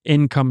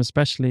income,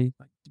 especially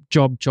like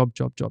job,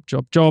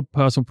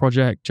 personal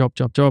project, job,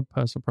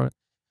 personal project.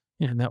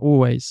 And they're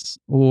always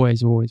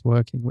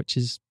working, which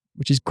is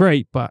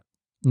great, but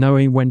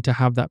knowing when to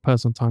have that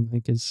personal time, I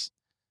think is,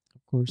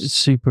 of course,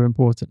 super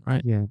important,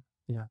 right? Yeah.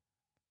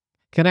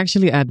 Can I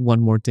actually add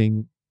one more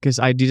thing? Because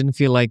I didn't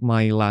feel like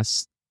my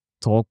last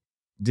talk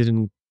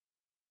didn't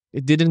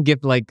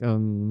give like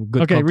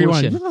good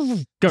conclusion.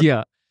 Rewind. Go.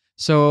 Yeah.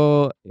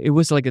 So it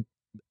was like a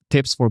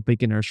tips for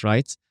beginners,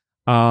 right?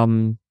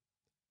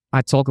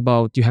 I talk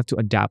about you have to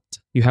adapt.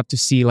 You have to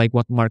see like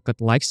what market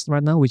likes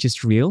right now, which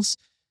is reels.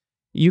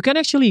 You can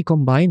actually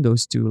combine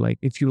those two. Like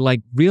if you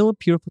like real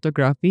pure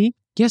photography,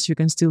 yes, you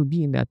can still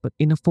be in that, but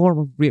in a form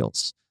of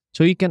reels.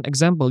 So you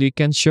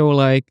can show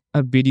like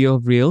a video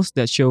of reels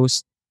that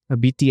shows a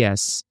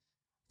BTS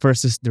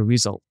versus the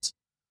result.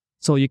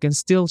 So you can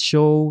still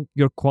show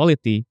your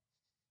quality,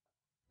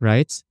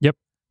 right? Yep.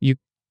 You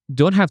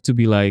don't have to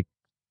be like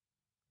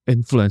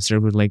influencer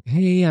with like,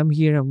 hey, I'm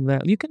here, I'm there.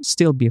 You can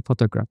still be a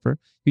photographer.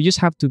 You just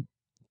have to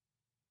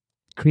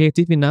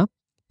creative enough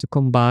to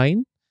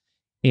combine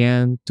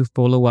and to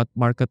follow what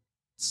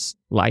markets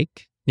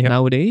like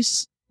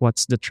nowadays.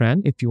 What's the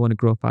trend if you want to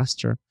grow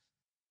faster?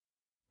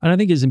 And I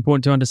think it's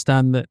important to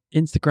understand that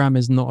Instagram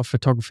is not a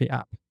photography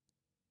app.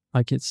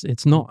 Like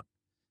it's not.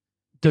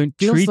 Don't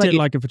treat it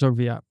like a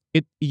photography app.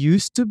 It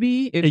used to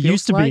be. It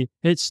used to be.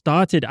 It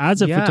started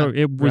as a photo.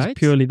 It was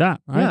purely that,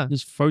 right? Yeah.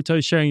 Just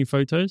photos, sharing your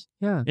photos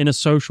in a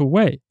social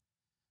way.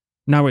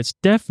 Now it's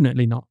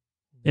definitely not.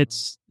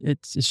 It's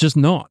just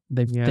not.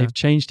 They've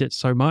changed it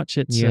so much.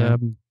 It's I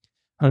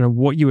don't know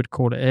what you would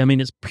call it. I mean,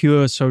 it's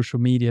pure social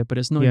media, but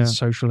it's not even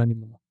social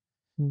anymore.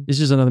 It's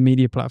just another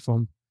media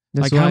platform.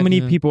 That's like how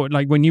many people,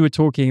 like when you were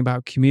talking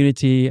about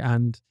community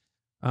and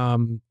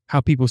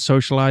how people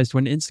socialized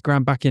when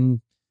Instagram back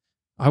in,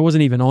 I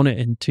wasn't even on it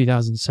in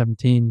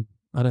 2017.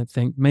 I don't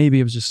think. Maybe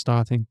it was just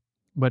starting,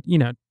 but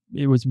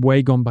it was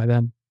way gone by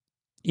then.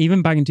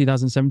 Even back in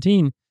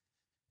 2017,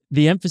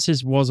 the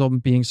emphasis was on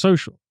being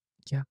social.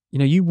 Yeah.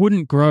 You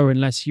wouldn't grow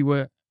unless you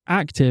were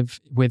active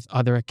with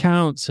other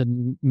accounts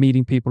and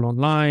meeting people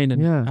online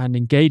and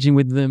engaging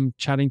with them,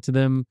 chatting to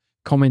them,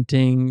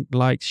 commenting,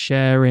 likes,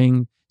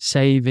 sharing,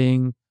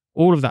 saving,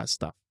 all of that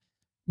stuff.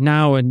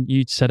 Now, and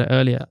you said it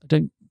earlier, I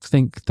don't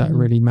think that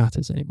really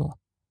matters anymore.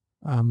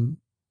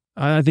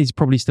 I think it's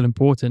probably still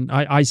important.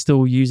 I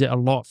still use it a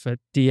lot for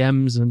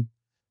DMs and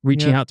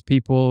reaching out to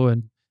people,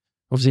 and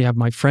obviously have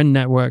my friend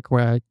network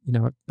where,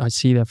 I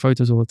see their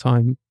photos all the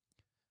time.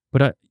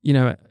 But,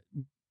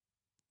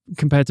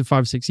 compared to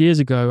 5 or 6 years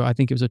ago, I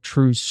think it was a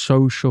true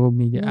social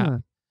media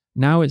app.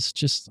 Now it's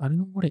just, I don't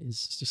know what it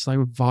is. It's just like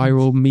a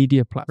viral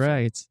media platform.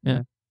 Right.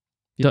 Yeah.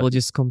 People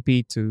just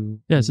compete to...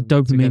 Yeah, it's a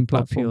dopamine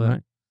platform,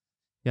 right?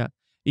 Yeah.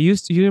 You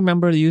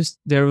remember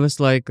there was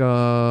like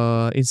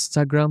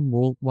Instagram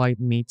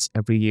worldwide meets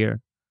every year.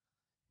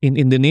 In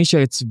Indonesia,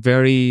 it's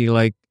very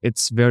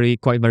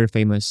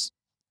famous.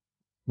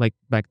 Like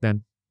back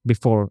then,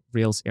 before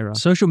Reels era.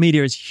 Social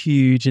media is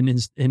huge in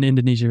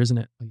Indonesia, isn't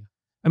it? Oh, yeah.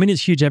 I mean,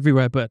 it's huge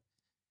everywhere, but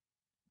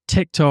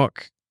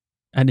TikTok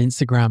and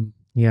Instagram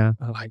are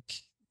like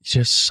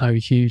just so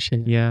huge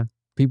here. Yeah.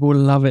 People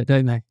love it,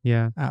 don't they?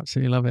 Yeah.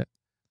 Absolutely love it.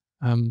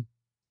 And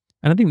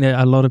I think that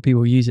a lot of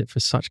people use it for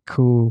such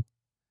cool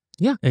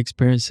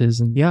experiences.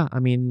 And I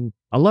mean,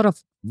 a lot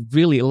of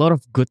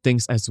good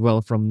things as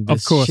well from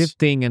this Of course.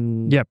 shifting,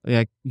 and Yep.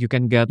 like you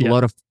can get Yep. a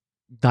lot of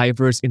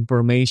diverse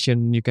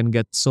information. You can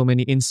get so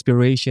many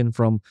inspiration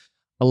from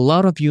a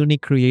lot of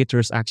unique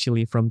creators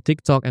actually from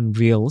TikTok and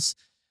Reels,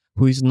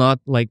 who is not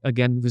like,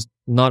 again, who's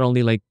not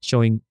only like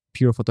showing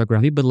pure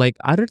photography, but like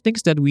other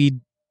things that we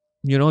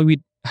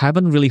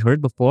haven't really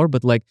heard before.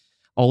 But like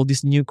all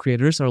these new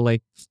creators are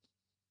like,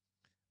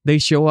 they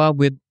show up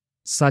with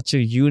such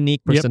a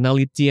unique Yep.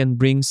 personality and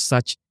bring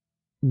such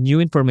new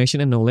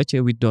information and knowledge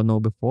that we don't know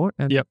before.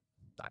 And Yep.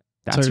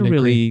 that's Totally a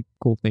really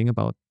cool thing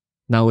about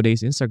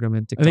nowadays Instagram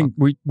and TikTok. I think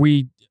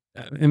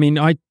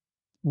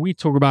we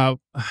talk about,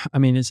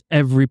 it's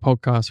every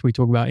podcast we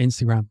talk about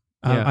Instagram.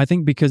 I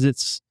think because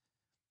it's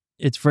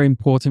very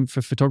important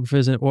for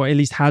photographers, or at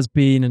least has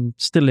been and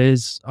still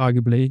is,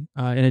 arguably,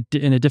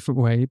 in a different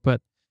way.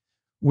 But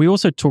we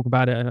also talk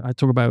about it. I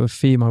talk about it with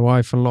Fee, my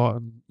wife, a lot.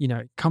 And,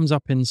 it comes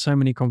up in so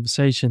many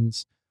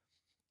conversations.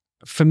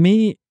 For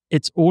me,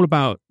 it's all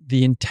about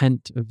the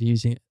intent of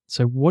using it.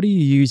 So what are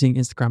you using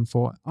Instagram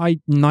for?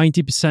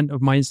 90%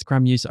 of my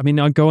Instagram use,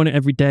 I go on it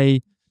every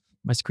day.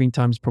 My screen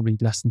time is probably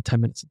less than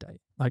 10 minutes a day.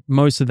 Like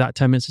most of that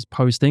 10 minutes is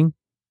posting.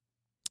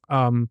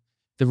 The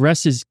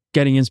rest is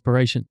getting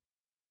inspiration.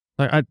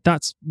 Like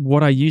that's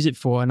what I use it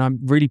for. And I'm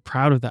really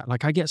proud of that.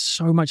 Like I get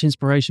so much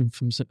inspiration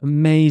from some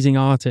amazing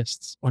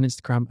artists on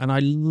Instagram. And I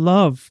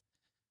love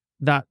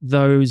that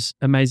those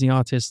amazing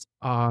artists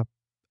are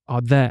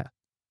there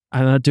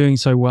and are doing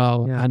so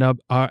well, and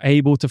are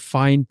able to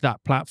find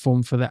that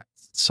platform for that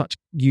such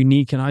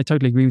unique, and I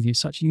totally agree with you,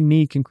 such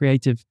unique and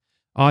creative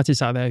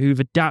artists out there who've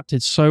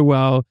adapted so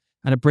well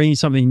and are bringing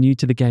something new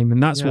to the game.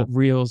 And that's what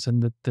Reels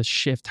and the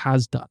shift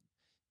has done.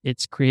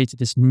 It's created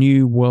this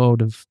new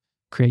world of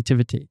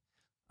creativity.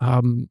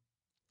 And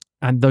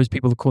those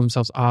people that call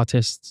themselves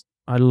artists,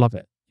 I love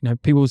it.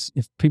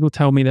 If people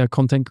tell me they're a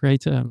content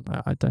creator,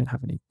 I don't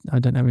have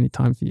any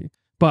time for you.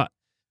 But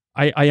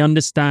I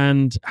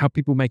understand how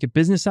people make a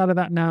business out of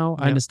that now.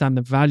 I understand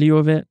the value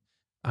of it.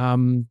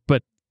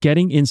 But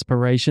getting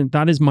inspiration,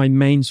 that is my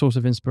main source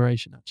of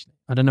inspiration, actually.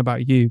 I don't know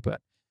about you, but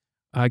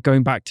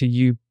going back to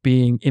you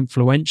being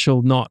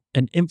influential, not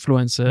an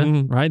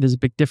influencer, right? There's a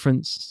big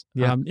difference.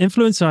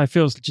 Influencer, I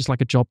feel, is just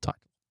like a job title.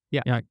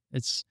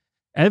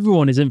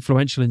 Everyone is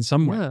influential in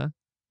some way.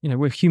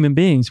 We're human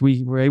beings.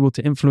 We're able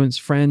to influence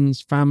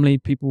friends, family,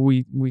 people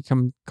we come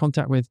in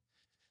contact with.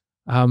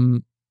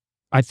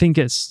 I think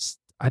it's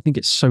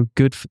so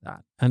good for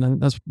that.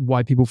 And that's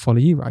why people follow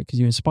you, right? Because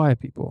you inspire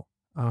people.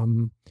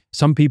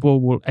 Some people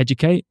will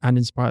educate and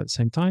inspire at the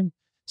same time.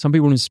 Some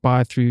people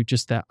inspire through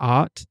just their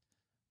art.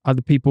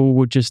 Other people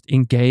will just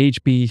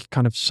engage, be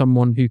kind of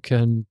someone who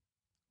can,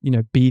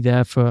 be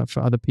there for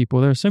other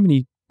people. There are so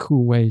many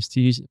cool ways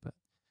to use it. But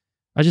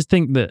I just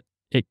think that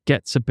it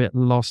gets a bit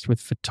lost with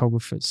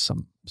photographers.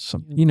 Some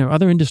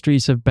other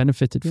industries have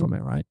benefited from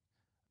it, right?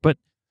 But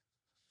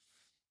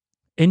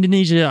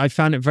Indonesia, I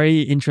found it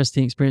very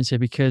interesting experience here,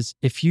 because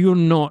if you're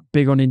not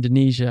big on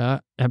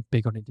Indonesia,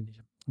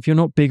 if you're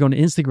not big on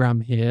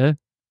Instagram here,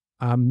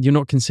 you're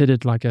not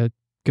considered like a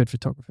good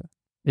photographer.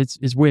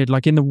 It's weird.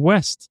 Like in the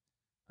West,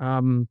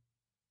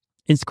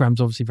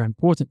 Instagram's obviously very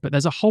important, but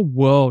there's a whole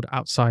world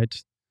outside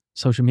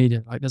social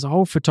media. Like there's a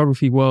whole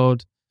photography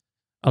world.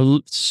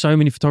 So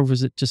many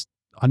photographers that just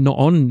are not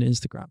on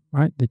Instagram,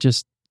 right? They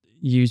just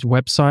use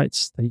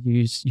websites, they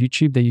use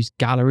YouTube, they use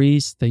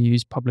galleries, they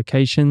use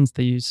publications,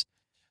 they use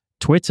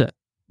Twitter,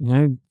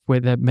 where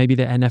maybe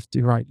they're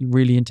NFT, right? You're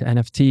really into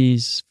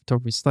NFTs,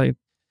 photography.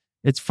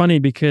 It's funny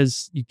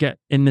because you get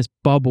in this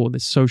bubble,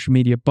 this social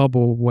media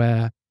bubble,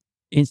 where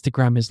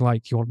Instagram is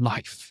like your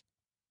life.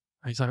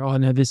 It's like, oh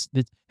no, this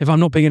if I'm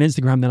not big on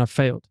Instagram, then I've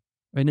failed.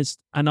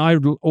 And I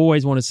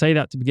always want to say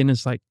that to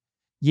beginners, like,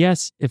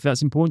 yes, if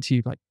that's important to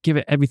you, like give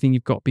it everything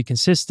you've got. Be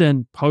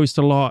consistent, post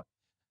a lot,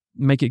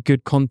 make it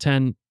good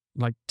content,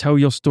 like tell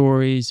your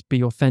stories,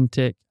 be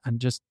authentic, and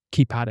just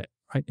keep at it,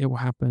 right? It will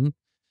happen.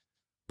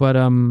 But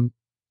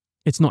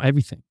it's not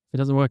everything. If it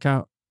doesn't work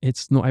out,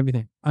 it's not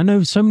everything. I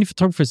know so many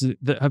photographers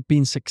that have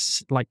been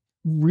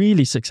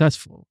really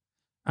successful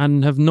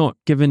and have not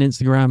given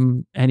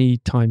Instagram any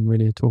time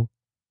really at all.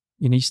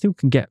 You can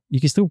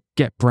still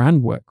get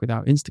brand work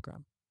without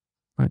Instagram,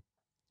 right?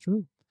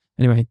 True.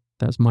 Anyway,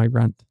 that's my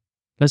rant.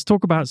 Let's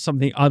talk about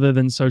something other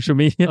than social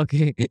media.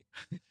 Okay.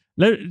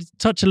 Let's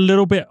touch a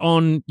little bit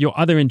on your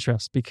other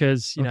interests,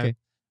 because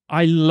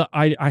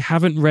I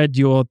haven't read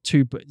your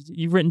two books.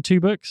 You've written 2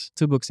 books?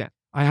 2 books, yeah.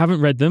 I haven't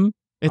read them.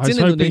 It's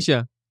in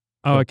Indonesia.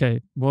 Oh,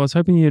 okay. Well, I was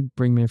hoping you'd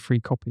bring me a free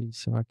copy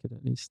so I could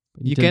at least.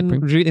 You can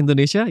read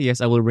Indonesia?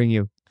 Yes, I will bring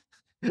you.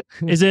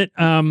 Is it?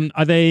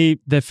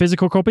 They're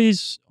physical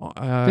copies?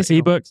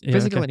 Ebooks? Yeah,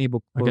 Physical and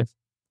ebook. Okay.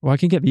 Well, I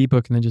can get the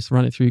ebook and then just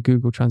run it through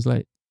Google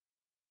Translate.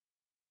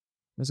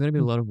 There's going to be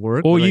a lot of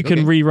work. Or you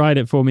can rewrite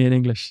it for me in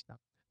English.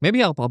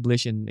 Maybe I'll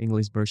publish in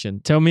English version.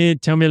 Tell me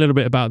a little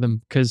bit about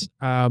them, because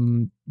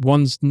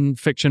one's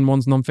fiction,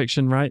 one's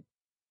non-fiction, right?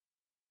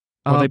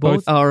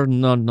 Both are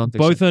non-fiction.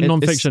 Both are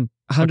non-fiction.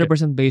 It's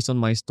 100% based on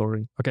my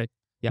story. Okay.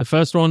 Yeah. The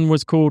first one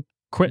was called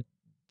Quit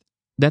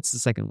That's the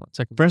second one.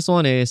 Second. First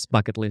one is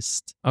bucket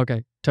list.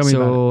 Okay. Tell me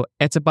about it. So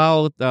it's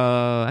about,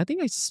 I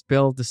think I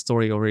spelled the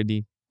story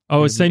already.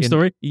 Oh, it's same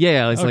story?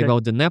 Yeah, it's like Okay.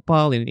 about the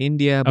Nepal in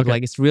India, but Okay.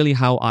 like it's really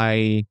how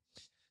I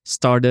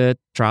started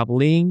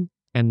traveling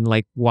and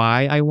like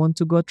why I want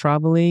to go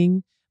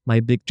traveling. My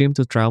big dream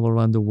to travel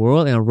around the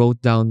world, and I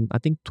wrote down I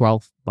think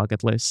 12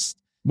 bucket lists.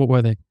 What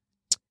were they?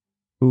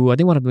 Ooh, I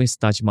think one of them is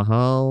Taj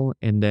Mahal,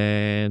 and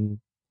then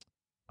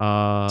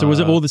So was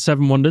it all the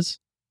Seven Wonders?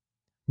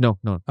 no.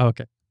 Oh,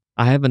 okay.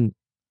 I haven't,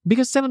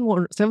 because seven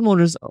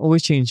wonders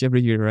always change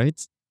every year, right?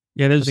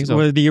 Yeah, there's think so.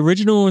 well, the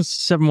original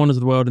Seven Wonders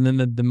of the World, and then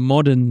the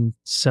modern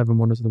Seven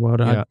Wonders of the World.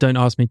 Yeah. Don't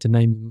ask me to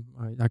name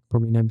them. I could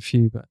probably name a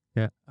few, but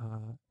Yeah.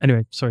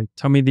 Anyway, sorry.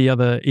 Tell me the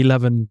other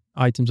 11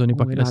 items on your Oh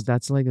my bucket God, list.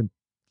 that's like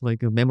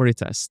a memory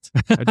test.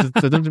 I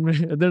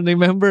don't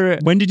remember.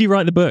 When did you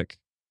write the book?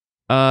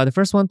 The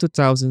first one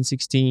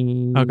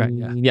 2016. Okay,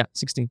 yeah.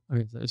 16.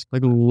 Okay, so it's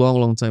Like a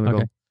long time ago.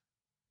 Okay.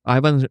 I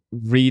haven't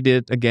read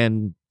it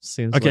again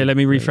since. okay. like, Let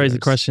me rephrase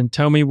the years. question.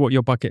 Tell me what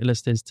your bucket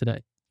list is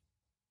today.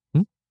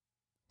 Hmm?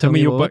 Tell me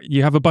me your what?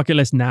 you have a bucket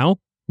list now.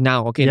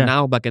 Now, okay, Yeah.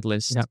 now bucket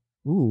list. Yeah.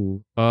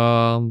 Ooh.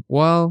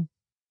 Well,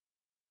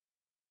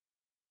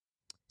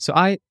 so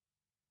I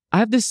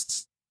have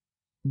this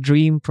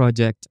dream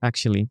project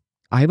actually.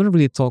 I haven't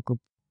really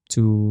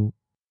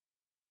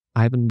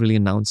I haven't really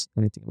announced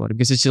anything about it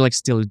because it's like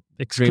still a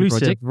dream Exclusive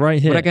project.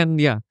 right here. But I can,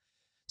 yeah.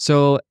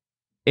 So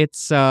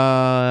it's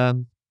a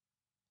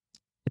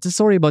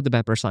story about the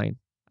pepper sign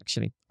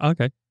actually.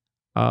 Okay.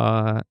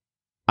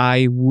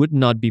 I would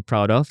not be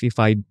proud of if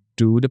I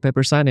do the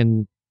pepper sign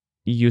and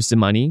use the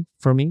money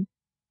for me.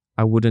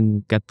 I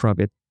wouldn't get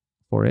profit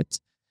for it.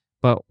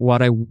 But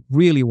what I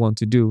really want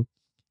to do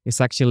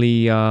is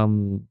actually, I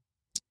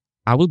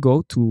will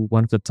go to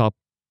one of the top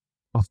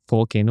of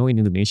volcano in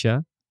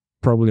Indonesia,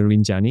 probably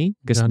Rinjani,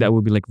 because Rinjani. that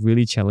would be like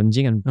really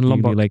challenging and really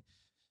Lombok. like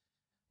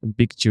a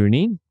big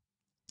journey.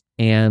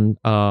 And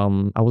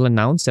I will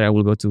announce that I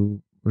will go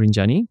to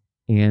Rinjani,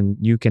 and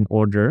you can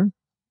order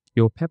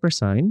your pepper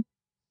sign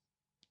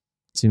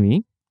to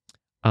me.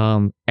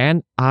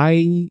 And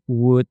I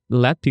would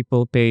let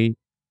people pay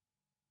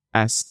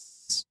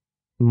as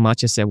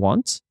much as they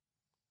want.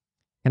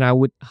 And I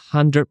would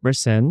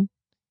 100%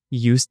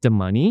 use the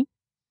money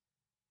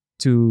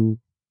to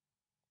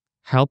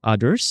help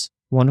others.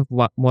 One of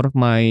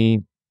my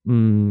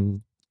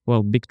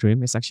big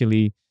dream is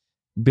actually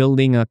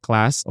building a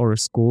class or a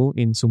school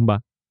in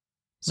Sumba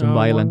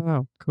Island.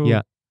 Wow, cool.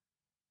 Yeah.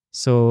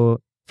 So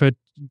For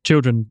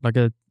children, like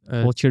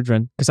all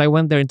children, because I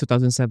went there in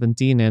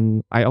 2017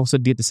 and I also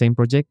did the same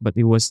project, but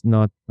it was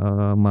not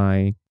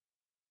my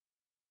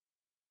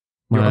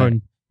your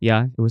own.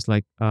 Yeah, it was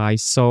like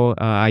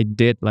I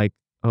did like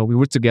we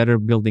were together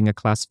building a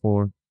class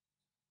for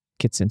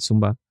kids in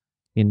Sumba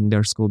in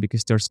their school,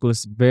 because their school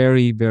is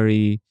very,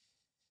 very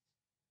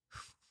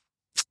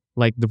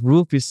like the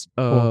roof is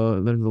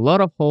there's a lot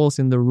of holes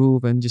in the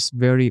roof and just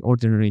very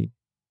ordinary.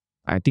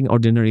 I think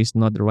ordinary is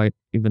not the right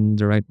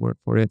word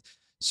for it.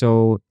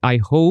 So I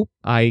hope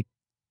I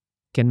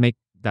can make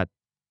that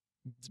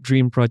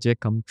dream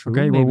project come true.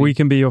 Okay, well, maybe. we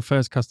can be your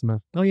first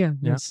customer. Oh yeah,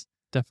 Yeah. yes.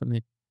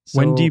 Definitely.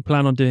 When do So you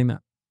plan on doing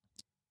that?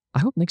 I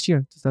hope next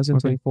year,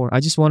 2024. I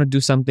just want to do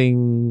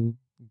something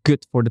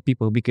good for the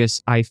people,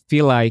 because I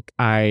feel like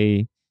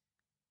I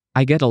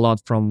get a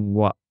lot from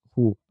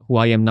who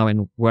I am now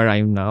and where I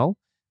am now,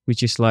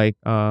 which is like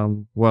I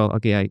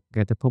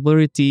get the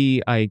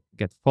popularity, I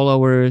get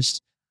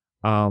followers,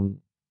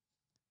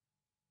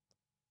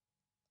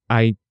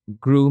 I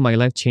grew, my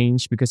life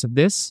changed because of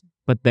this.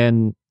 But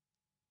then,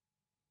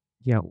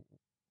 yeah,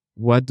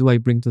 what do I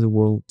bring to the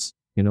world?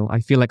 You know, I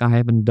feel like I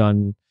haven't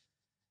done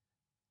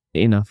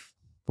enough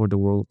for the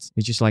world.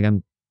 It's just like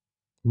I'm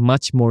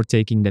much more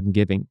taking than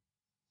giving.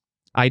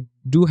 I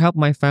do help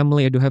my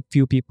family. I do help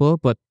few people,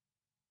 but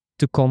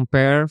to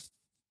compare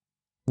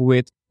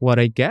with what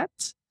I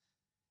get,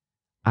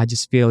 I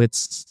just feel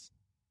it's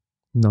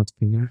not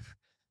fair.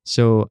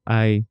 So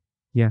I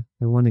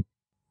want to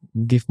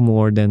give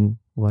more than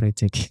what I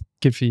take.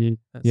 Good for you.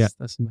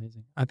 That's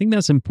amazing. I think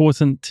that's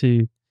important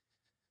to,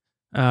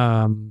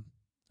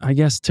 I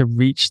guess, to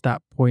reach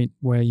that point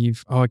where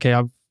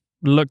I've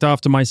looked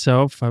after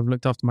myself. I've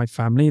looked after my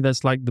family.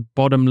 That's like the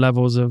bottom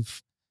levels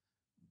of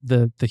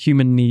the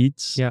human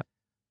needs. Yeah.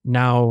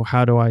 Now,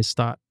 how do I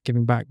start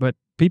giving back? But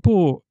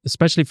people,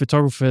 especially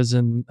photographers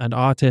and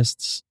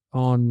artists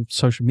on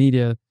social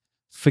media,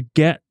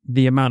 forget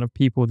the amount of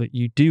people that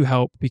you do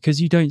help because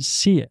you don't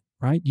see it,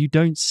 right? You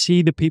don't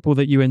see the people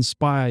that you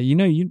inspire. You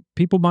know,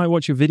 people might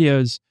watch your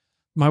videos,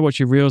 might watch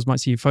your reels,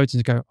 might see your photos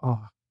and go,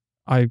 oh,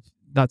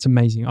 that's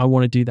amazing. I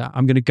want to do that.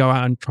 I'm going to go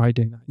out and try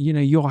doing that. You know,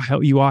 you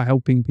are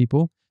helping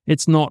people.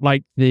 It's not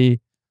like the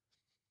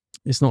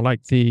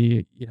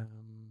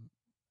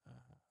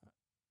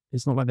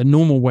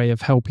normal way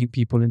of helping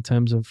people in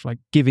terms of like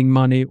giving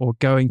money or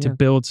going to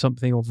build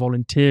something or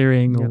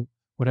volunteering or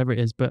whatever it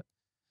is. But,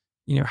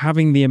 you know,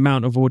 having the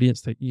amount of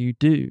audience that you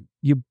do,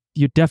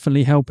 you're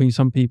definitely helping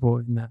some people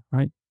in that,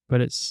 right?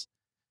 But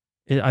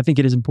I think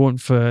it is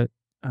important for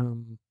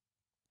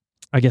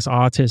I guess,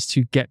 artists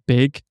who get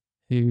big,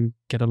 who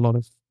get a lot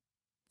of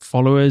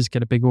followers,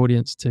 get a big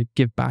audience to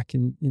give back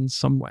in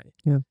some way.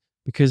 Yeah.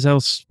 Because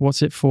else,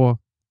 what's it for?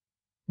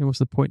 And what's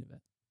the point of it?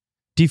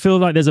 Do you feel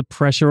like there's a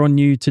pressure on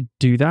you to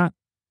do that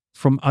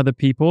from other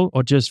people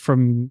or just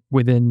from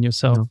within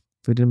yourself? No,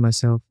 within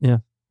myself. Yeah.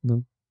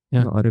 No.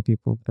 Yeah. Not other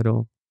people at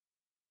all.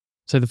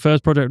 So the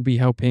first project would be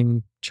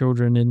helping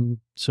children in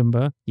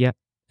Sumba. Yeah.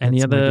 Any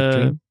That's my big other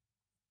dream.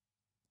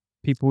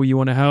 people you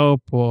want to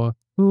help or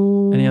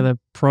any other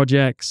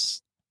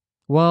projects?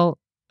 Well,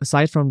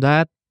 aside from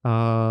that,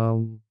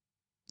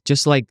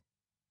 just like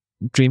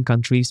dream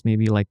countries,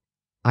 maybe like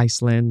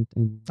Iceland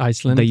and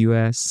Iceland? the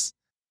US.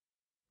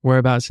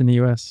 Whereabouts in the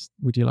US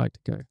would you like to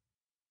go?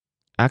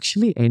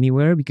 Actually,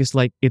 anywhere, because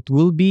like it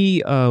will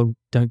be Don't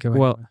go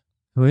well, anywhere.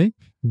 wait,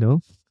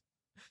 no,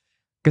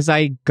 because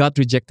I got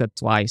rejected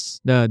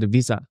twice the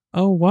visa.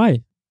 Oh,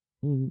 why?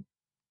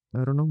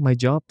 I don't know, my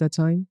job that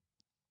time.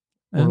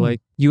 Or Oh.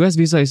 like US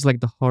visa is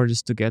like the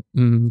hardest to get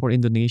for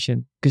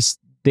Indonesian because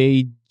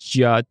they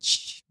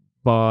judge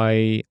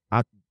by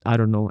I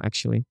don't know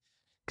actually,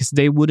 because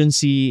they wouldn't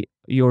see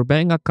your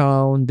bank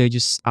account. They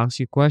just ask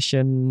you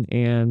question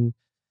and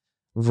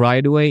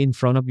right away in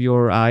front of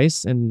your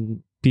eyes,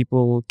 and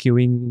people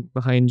queuing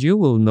behind you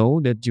will know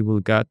that you will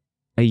get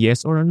a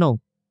yes or a no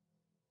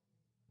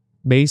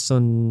based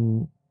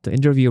on the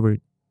interviewer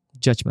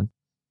judgment.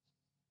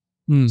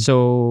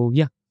 So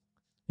yeah,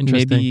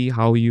 Interesting. maybe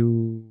how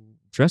you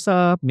dress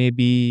up,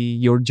 maybe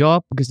your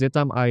job, because that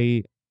time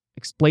I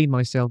explained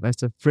myself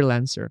as a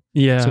freelancer.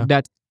 Yeah. So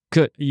that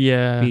could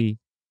Yeah. be.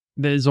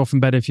 It's often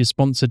better if you're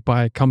sponsored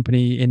by a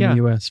company in the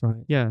US,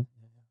 right? Yeah,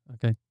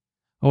 Okay.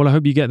 Well, I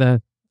hope you get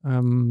there.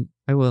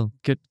 I will.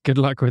 Good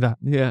luck with that.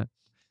 Yeah.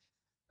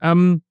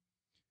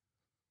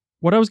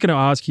 What I was going to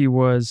ask you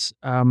was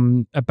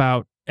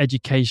about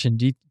education.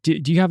 Do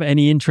you have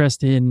any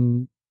interest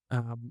in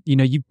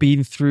you've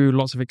been through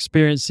lots of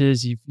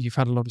experiences, you've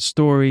had a lot of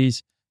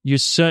stories, you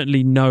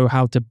certainly know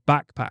how to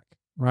backpack,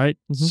 right?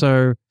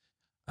 So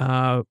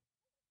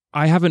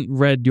I haven't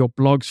read your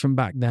blogs from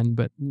back then,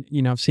 but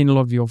I've seen a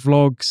lot of your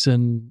vlogs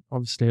and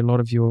obviously a lot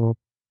of your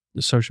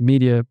social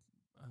media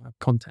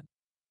content.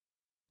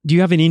 Do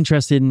you have an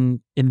interest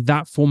in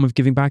that form of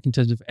giving back in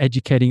terms of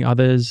educating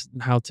others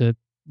how to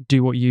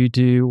do what you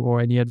do, or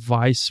any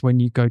advice when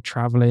you go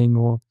traveling,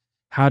 or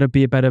how to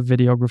be a better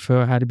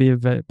videographer, how to be a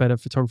better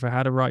photographer,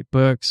 how to write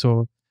books?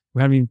 Or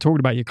we haven't even talked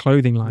about your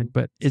clothing line,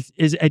 but is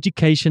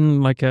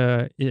education like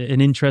an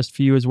interest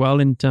for you as well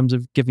in terms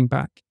of giving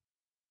back?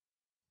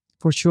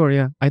 For sure,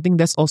 yeah. I think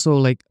that's also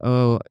like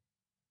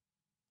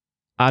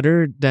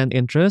other than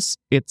interest,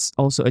 it's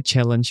also a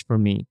challenge for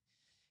me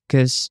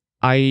because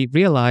I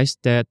realized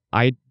that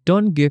I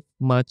don't give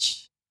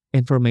much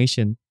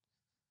information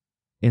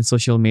in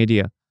social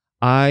media.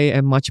 I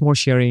am much more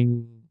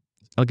sharing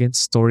again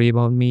story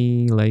about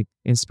me, like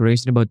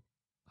inspiration about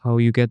how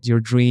you get your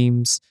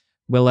dreams,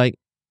 but like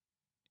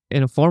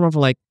in a form of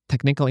like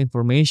technical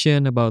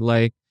information about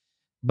like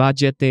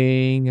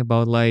budgeting,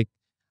 about like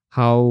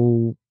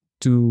how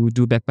to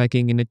do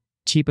backpacking in the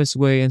cheapest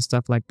way and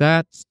stuff like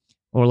that,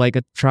 or like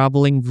a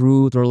traveling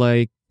route, or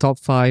like top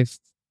 5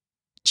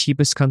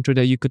 cheapest country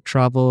that you could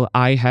travel.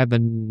 I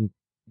haven't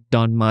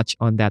done much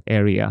on that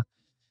area.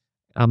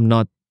 I'm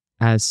not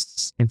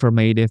as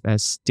informative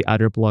as the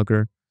other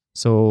blogger.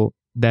 So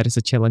that is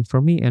a challenge for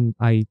me. And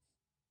I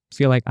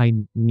feel like I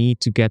need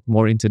to get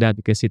more into that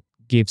because it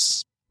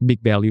gives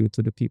big value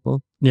to the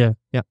people. Yeah.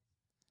 Yeah.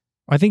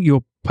 I think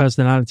your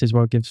personality as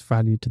well gives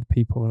value to the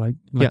people.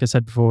 Like I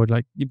said before,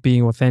 like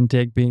being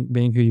authentic,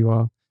 being who you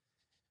are.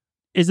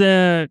 Is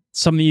there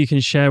something you can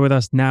share with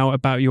us now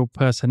about your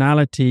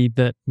personality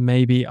that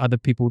maybe other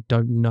people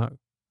don't know?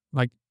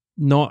 Like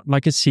not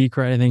like a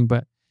secret or anything,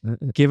 but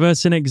give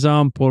us an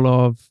example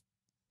of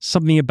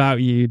something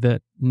about you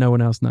that no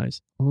one else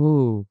knows.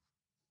 Oh.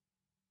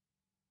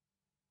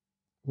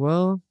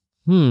 Well,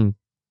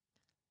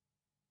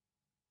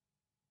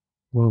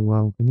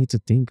 Wow. I need to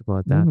think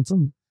about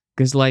that.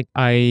 Because like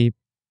I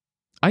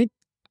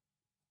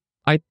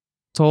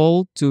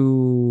told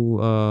to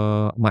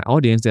my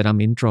audience that I'm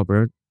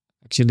introvert,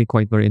 actually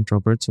quite very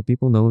introvert, so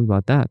people know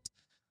about that.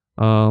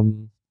 Oh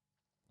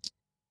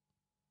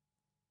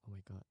my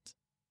god,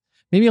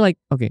 maybe like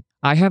okay,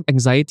 I have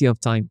anxiety of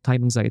time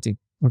anxiety.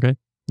 Okay,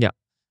 yeah,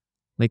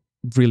 like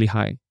really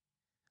high.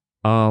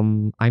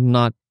 I'm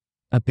not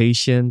a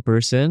patient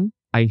person.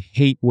 I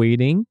hate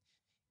waiting,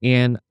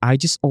 and I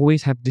just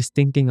always have this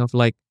thinking of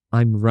like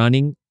I'm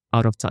running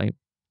out of time.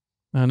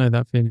 I know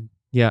that feeling.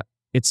 Yeah,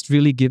 it's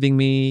really giving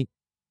me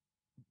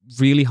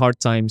really hard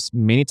times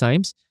many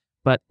times,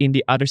 but in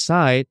the other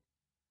side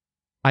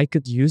I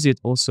could use it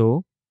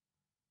also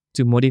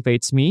to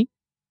motivate me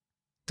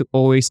to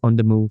always on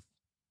the move,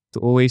 to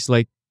always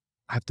like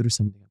I have to do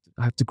something,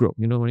 I have to grow,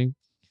 you know what I mean?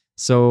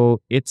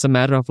 So it's a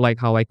matter of like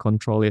how I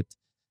control it.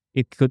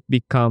 It could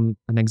become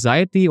an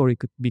anxiety or it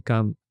could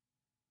become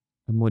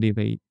a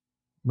motivation.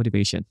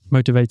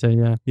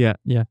 Motivator,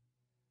 yeah.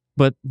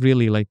 But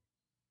really like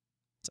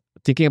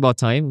thinking about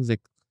time is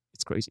like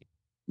it's crazy.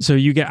 So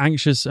you get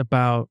anxious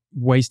about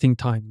wasting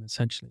time,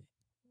 essentially,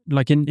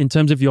 like in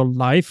terms of your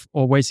life,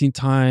 or wasting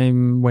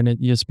time when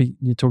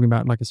you're talking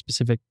about like a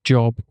specific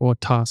job or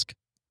task.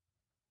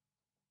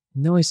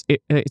 No,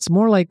 it's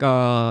more like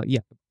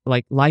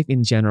like life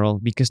in general,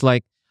 because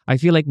like I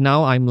feel like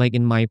now I'm like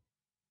in my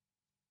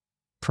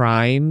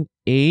prime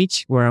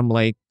age where I'm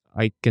like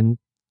I can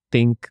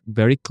think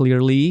very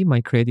clearly.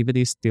 My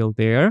creativity is still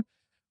there,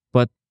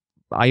 but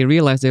I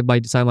realize that by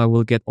the time I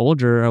will get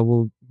older, I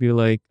will be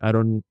like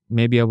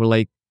maybe I will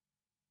like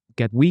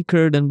get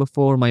weaker than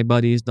before. My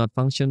body is not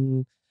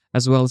function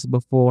as well as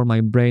before.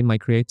 My brain, my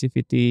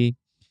creativity,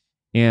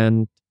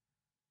 and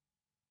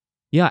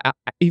yeah,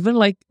 even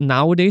like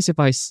nowadays, if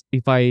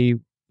I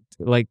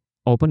like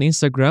open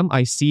Instagram,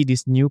 I see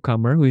this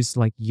newcomer who is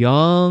like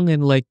young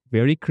and like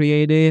very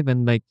creative,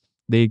 and like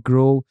they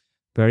grow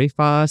very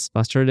fast,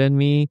 faster than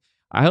me.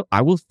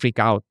 I will freak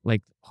out.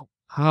 Like,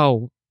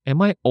 how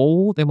am I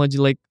old? Am I just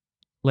like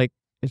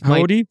if How my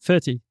old are you?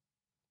 30.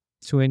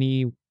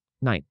 29,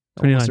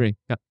 29. almost 30.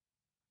 Yeah.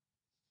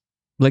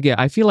 Like yeah,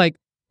 I feel like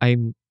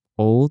I'm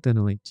old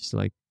and like just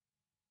like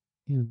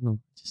no,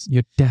 just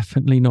You're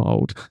definitely not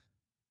old.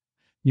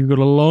 You've got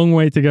a long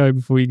way to go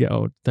before you get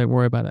old. Don't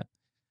worry about it.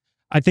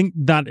 I think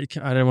that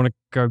I don't want to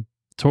go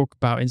talk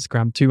about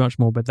Instagram too much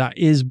more, but that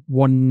is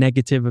one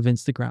negative of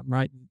Instagram,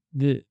 right?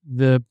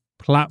 The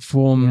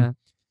platform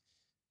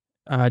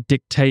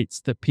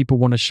dictates that people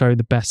want to show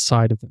the best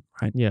side of them,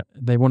 right? Yeah.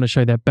 They want to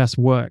show their best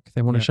work.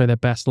 They want to show their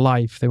best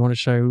life. They want to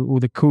show all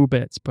the cool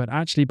bits, but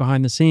actually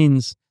behind the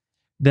scenes,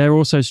 they're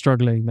also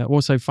struggling. They're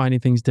also finding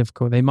things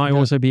difficult. They might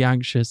also be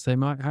anxious. They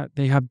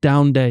have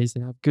down days.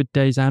 They have good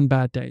days and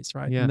bad days,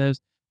 right? Yeah. And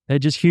they're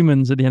just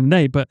humans at the end of the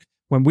day. But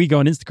when we go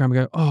on Instagram, we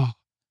go, oh,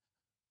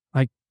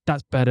 like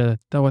that's better.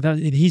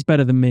 He's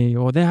better than me,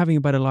 or they're having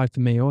a better life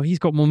than me, or he's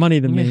got more money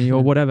than me,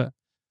 or whatever.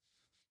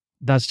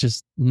 That's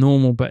just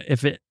normal. But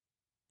if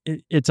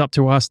it's up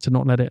to us to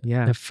not let it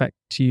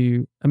affect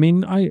you. I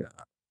mean, I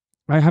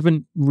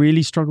haven't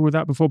really struggled with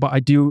that before, but I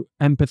do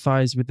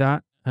empathize with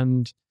that.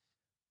 And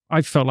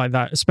I felt like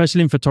that,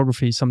 especially in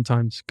photography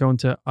sometimes, going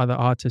to other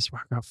artists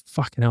where I go,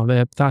 fucking hell,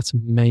 that's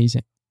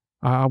amazing.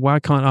 Why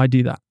can't I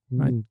do that?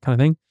 Right? Kind of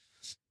thing.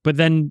 But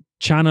then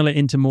channel it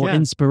into more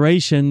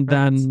inspiration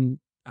than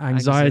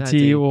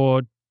anxiety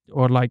or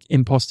like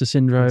imposter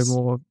syndrome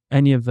or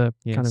any of the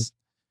kind of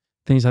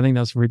things. I think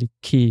that's really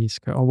key. It's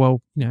go, oh,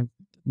 well,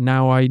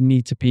 now I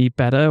need to be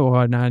better,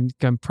 or now I need to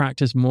go and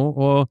practice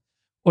more,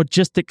 or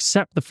just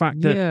accept the fact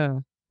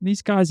that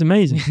these guys are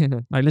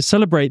amazing. Like, let's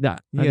celebrate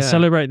that and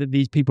celebrate that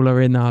these people are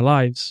in our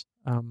lives.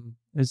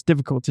 It's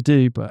difficult to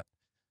do, but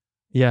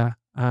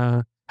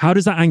how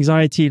does that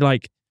anxiety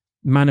like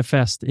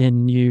manifest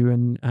in you,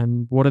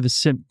 and what are the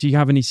symptoms? Do you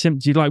have any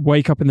symptoms? Do you like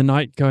wake up in the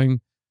night going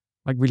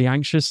like really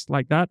anxious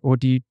like that, or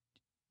do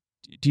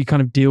you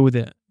kind of deal with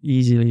it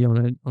easily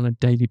on a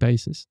daily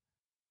basis?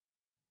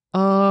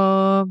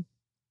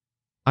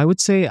 I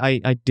would say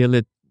I deal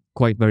it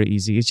quite very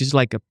easy. It's just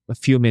like a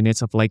few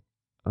minutes of like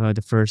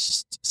the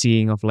first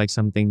seeing of like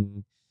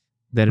something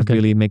that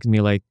really makes me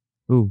like,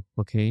 ooh,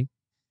 okay,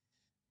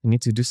 I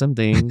need to do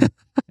something.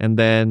 And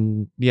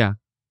then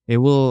it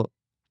will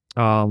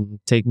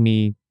take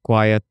me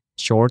quite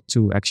short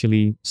to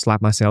actually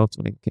slap myself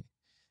to like, okay,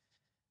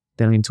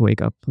 then I need to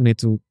wake up. I need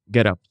to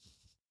get up.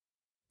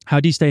 How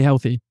do you stay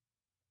healthy?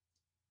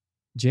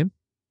 Gym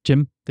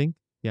thing.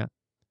 Yeah.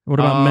 What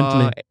about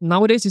mentally?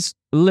 Nowadays it's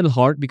a little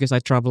hard because I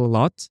travel a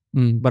lot,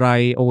 but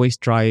I always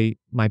try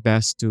my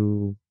best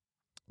to,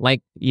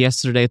 like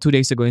yesterday, 2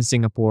 days ago in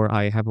Singapore,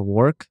 I have a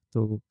work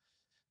to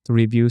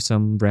review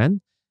some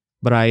brand,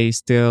 but I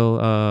still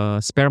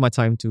spare my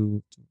time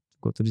to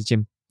go to the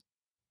gym.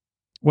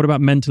 What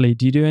about mentally?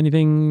 Do you do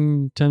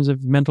anything in terms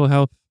of mental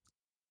health?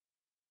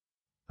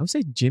 I would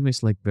say gym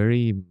is like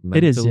very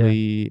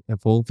mentally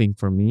evolving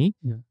for me,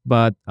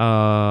 but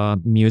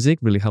music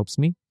really helps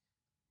me.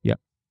 Yeah.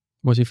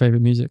 What's your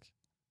favorite music?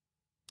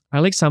 I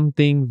like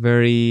something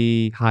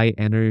very high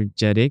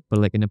energetic, but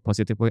like in a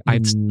positive way. I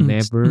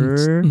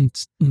never,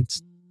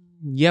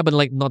 but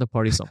like not a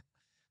party song.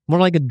 More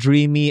like a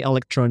dreamy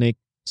electronic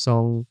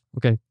song.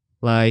 Okay.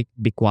 Like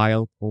Big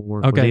Wild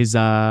or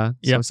Lisa.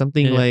 So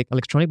something like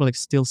electronic, but like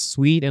still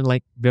sweet and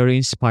like very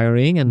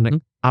inspiring and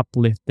like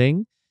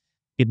uplifting.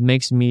 It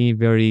makes me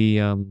very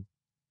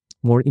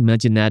more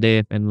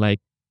imaginative, and like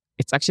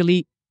it's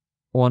actually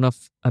one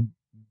of a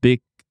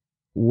big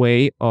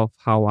way of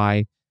how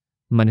I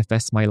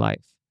manifest my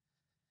life.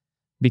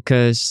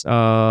 Because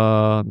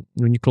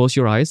when you close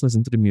your eyes,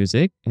 listen to the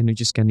music, and you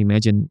just can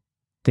imagine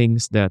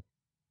things that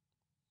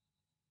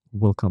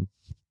will come.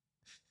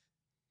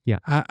 Yeah.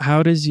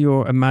 How does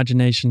your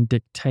imagination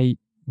dictate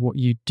what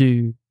you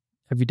do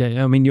every day?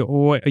 I mean,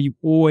 are you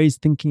always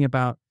thinking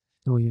about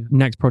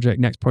next project,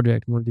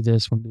 want to do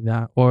this, want to do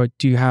that? Or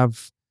do you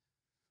have,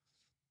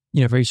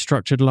 very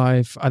structured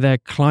life? Are there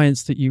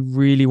clients that you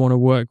really want to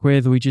work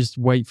with, or you just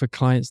wait for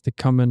clients to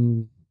come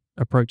and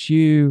approach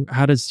you?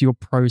 How does your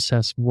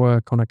process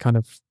work on a kind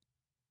of,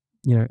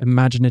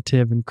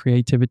 imaginative and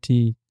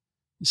creativity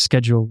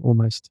schedule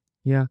almost?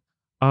 Yeah.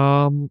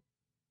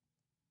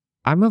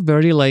 I'm a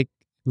very like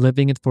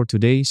living it for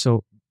today.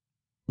 So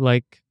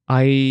like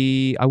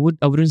I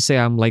wouldn't say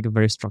I'm like a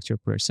very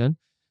structured person.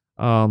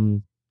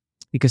 Um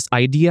because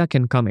idea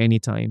can come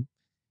anytime.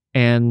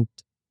 And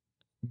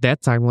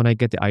that time when I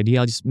get the idea,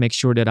 I'll just make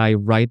sure that I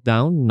write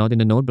down, not in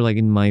a note, but like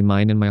in my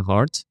mind and my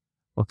heart.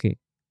 Okay,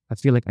 I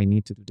feel like I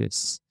need to do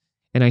this.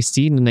 And I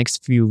see in the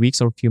next few weeks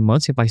or few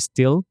months, if I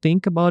still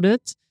think about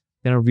it,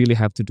 then I really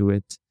have to do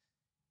it.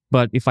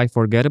 But if I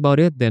forget about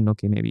it, then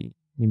okay, maybe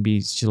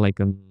it's just like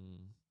a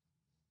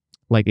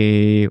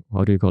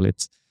how do you call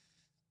it?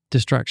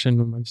 Distraction,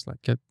 almost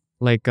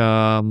Like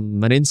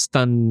an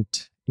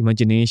instant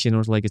imagination,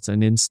 or like it's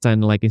an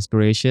instant like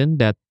inspiration,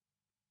 that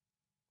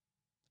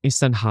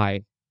instant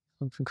high.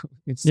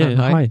 Instant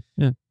high. high.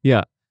 Yeah.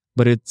 Yeah.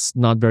 But it's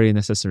not very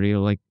necessary,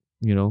 like,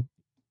 you know.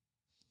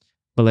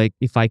 But like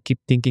if I keep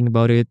thinking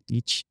about it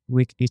each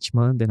week, each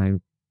month, then I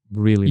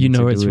really You need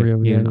know to it's do it.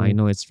 real. Yeah, Yeah. I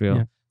know it's real.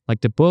 Yeah. Like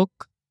the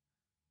book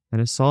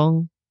and a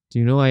song. Do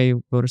you know I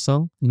wrote a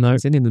song? No.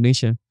 It's in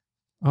Indonesia.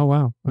 Oh,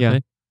 wow. Okay. Yeah.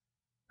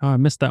 Oh, I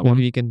missed that Maybe one.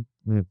 we can,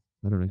 I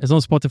don't know. It's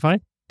on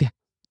Spotify? Yeah.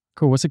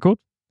 Cool. What's it called?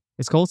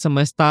 It's called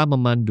Semesta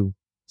Memandu.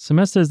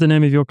 Semester is the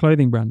name of your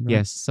clothing brand, right?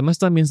 Yes.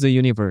 Semesta means the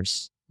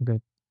universe.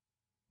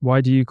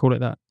 Why do you call it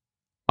that?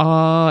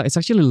 It's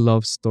actually a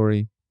love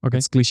story. Okay.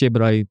 It's cliche,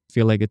 but I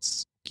feel like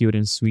it's cute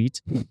and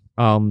sweet.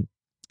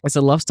 It's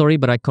a love story,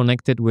 but I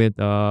connected with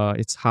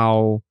it's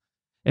how,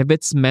 if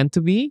it's meant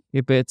to be,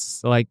 if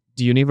it's like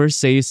the universe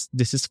says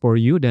this is for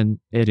you, then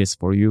it is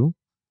for you.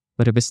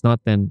 But if it's not,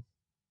 then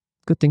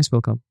good things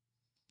will come.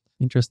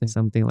 Interesting.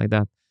 Something like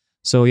that.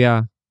 So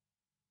yeah,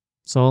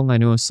 I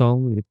know a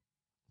song. It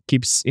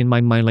keeps in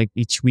my mind like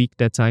each week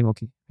that time.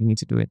 Okay, I need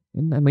to do it,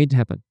 and I made it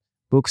happen.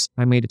 Books,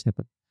 I made it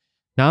happen.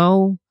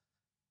 Now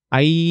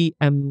I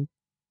am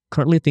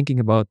currently thinking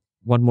about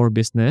one more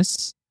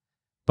business,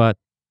 but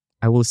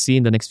I will see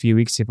in the next few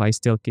weeks if I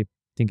still keep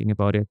thinking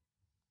about it.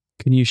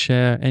 Can you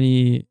share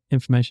any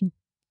information?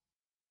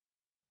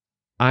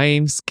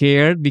 I'm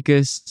scared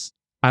because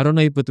I don't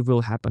know if it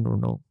will happen or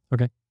no.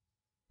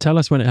 Tell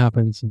us when it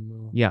happens.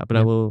 Yeah, but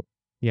I will.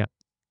 Yeah,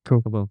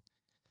 Cool. I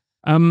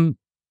will.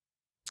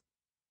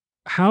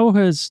 How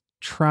has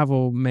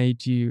travel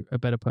made you a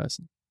better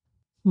person?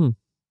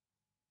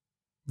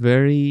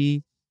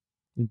 Very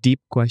deep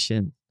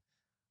question.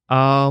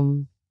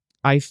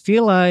 I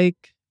feel like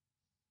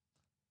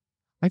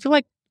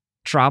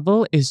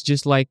travel is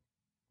just like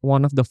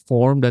one of the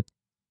form that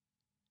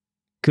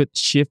could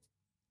shift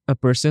a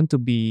person to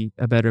be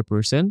a better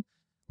person.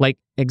 Like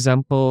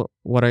example,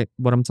 what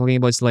I'm talking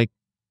about is like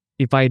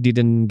if I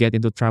didn't get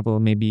into travel,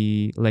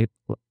 maybe like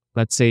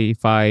let's say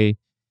if I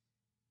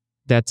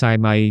that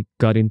time I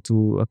got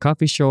into a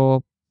coffee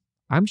shop,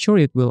 I'm sure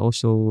it will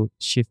also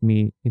shift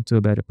me into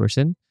a better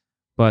person.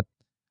 But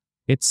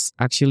it's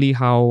actually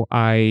how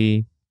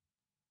I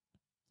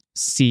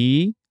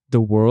see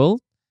the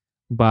world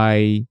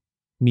by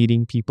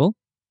meeting people,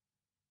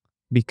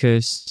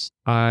 because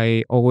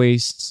I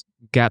always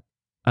get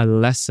a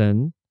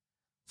lesson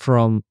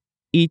from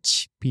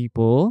each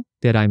people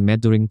that I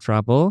met during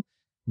travel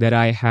that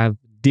I have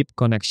deep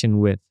connection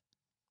with.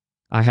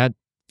 I had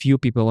few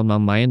people on my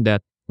mind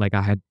that like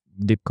I had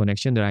deep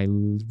connection that I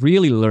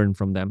really learned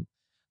from them.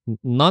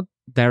 Not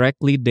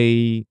directly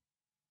they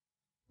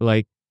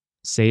like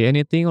say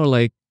anything or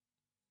like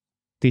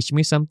teach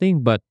me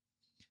something, but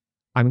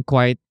I'm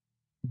quite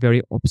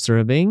very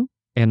observing,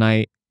 and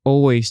I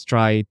always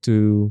try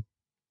to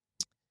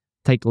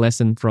take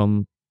lesson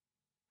from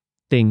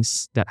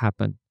things that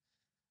happen.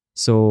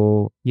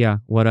 So yeah,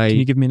 Can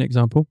you give me an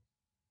example?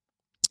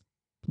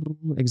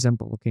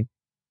 example, okay.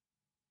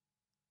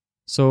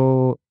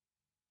 So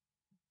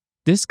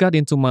this got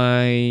into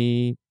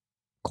my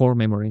core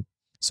memory.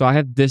 So I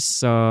had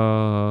this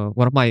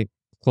one of my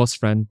close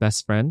friend,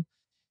 best friend.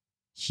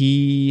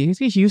 He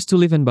used to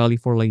live in Bali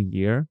for like a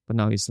year, but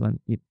now he's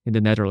in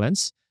the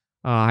Netherlands.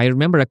 I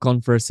remember a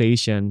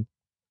conversation.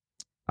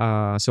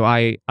 So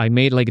I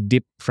made like a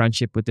deep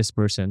friendship with this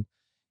person.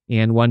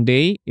 And one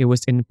day, it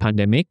was in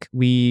pandemic.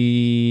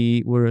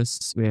 We were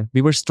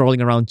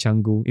strolling around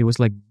Canggu. It was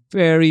like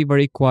very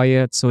very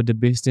quiet. So the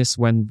business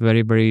went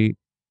very very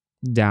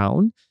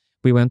down.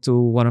 We went to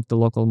one of the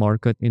local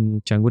market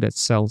in Canggu that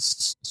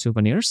sells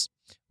souvenirs.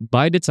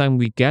 By the time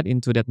we get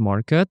into that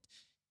market,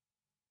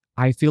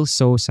 I feel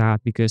so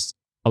sad because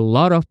a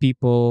lot of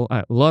people,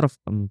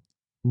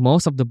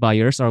 most of the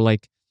buyers are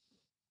like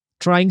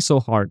trying so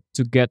hard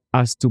to get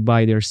us to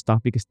buy their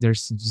stuff because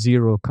there's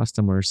zero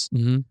customers.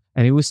 Mm-hmm.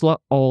 And it was like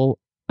all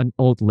an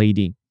old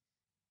lady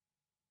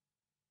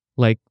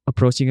like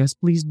approaching us,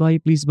 please buy,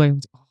 please buy.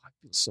 Oh, I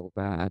feel so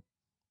bad.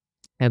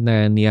 And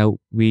then yeah,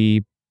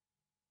 we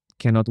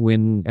cannot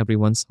win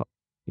everyone's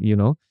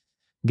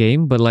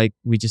game, but like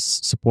we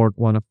just support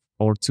one of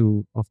or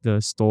two of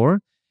the store.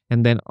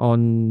 And then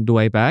on the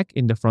way back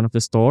in the front of the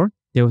store,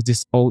 there was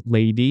this old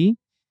lady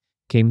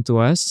came to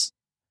us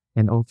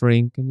and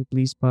offering, can you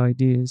please buy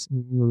this?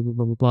 Blah, blah,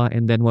 blah, blah, blah.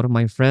 And then one of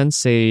my friends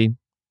say,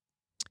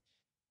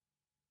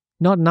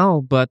 not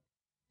now, but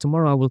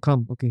tomorrow I will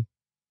come. Okay.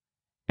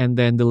 And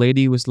then the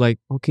lady was like,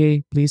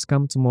 okay, please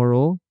come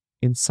tomorrow,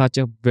 in such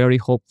a very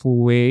hopeful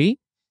way.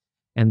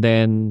 And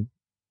then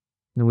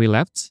we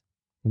left.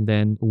 And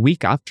then a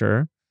week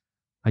after,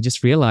 I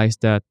just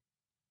realized that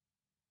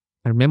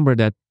I remember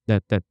that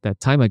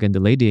time again,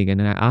 the lady again.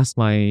 And I asked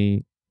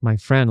my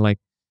friend, like,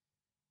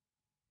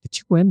 did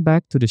you went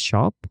back to the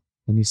shop?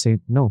 And he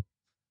said, no.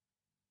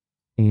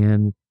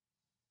 And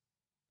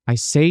I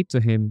say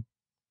to him,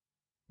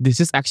 this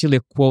is actually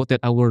a quote that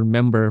I will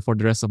remember for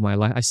the rest of my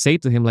life. I say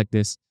to him like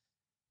this,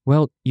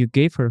 well, you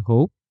gave her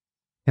hope.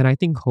 And I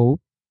think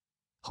hope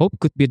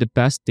could be the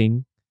best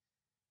thing,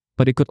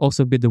 but it could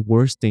also be the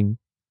worst thing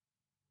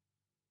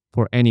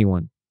for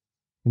anyone.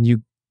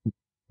 And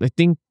I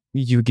think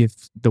you give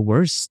the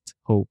worst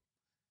hope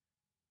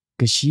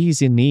because she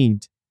is in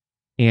need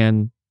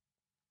and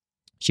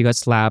she got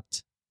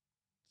slapped.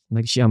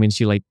 Like he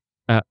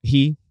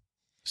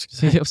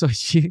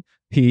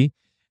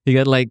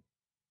got like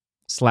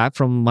slapped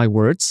from my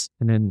words.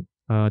 And then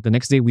the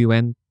next day we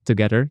went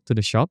together to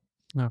the shop.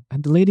 Oh.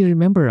 And the lady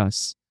remembered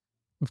us.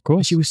 Of course.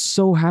 And she was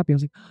so happy. I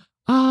was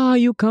like,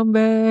 you come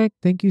back.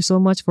 Thank you so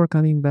much for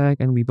coming back.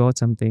 And we bought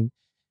something.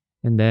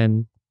 And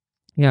then,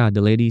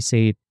 the lady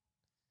said,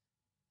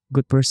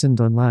 good person,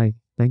 don't lie.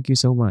 Thank you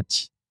so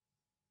much.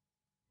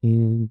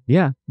 And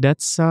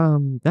that's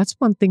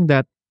one thing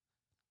that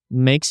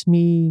makes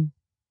me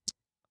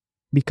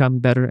become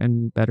better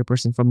and better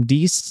person from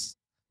these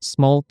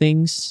small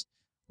things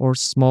or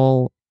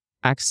small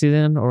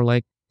accident or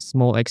like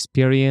small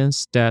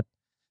experience that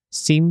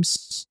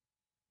seems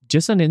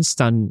just an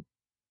instant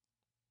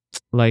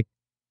like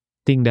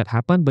thing that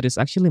happened, but it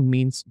actually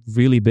means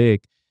really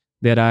big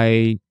that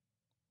I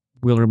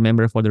will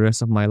remember for the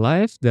rest of my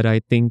life, that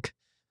I think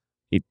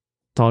it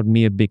taught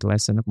me a big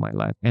lesson of my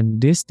life.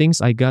 And these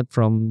things I got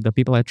from the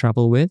people I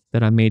travel with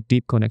that I made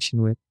deep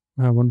connection with.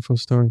 Oh, wonderful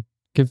story.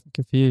 Good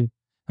for you.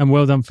 And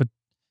well done for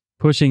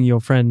pushing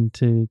your friend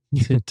to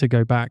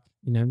go back.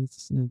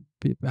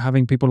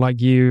 Having people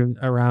like you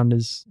around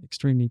is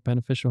extremely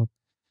beneficial.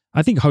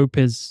 I think hope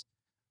is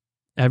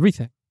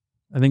everything.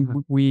 I think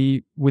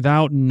we,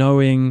 without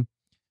knowing,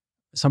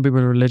 some people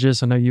are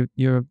religious. I know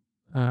you're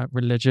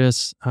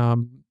religious.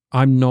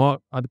 I'm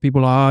not. Other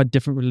people are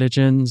different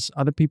religions.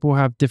 Other people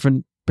have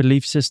different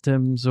belief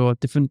systems or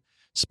different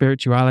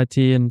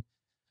spirituality. And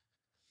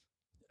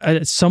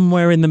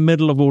somewhere in the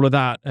middle of all of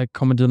that, a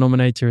common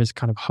denominator is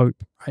kind of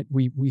hope, right?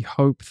 We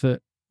hope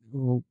that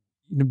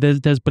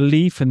there's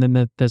belief and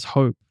then there's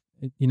hope.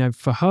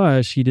 For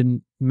her, she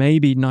didn't,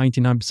 maybe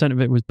 99% of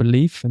it was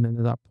belief. And then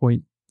at that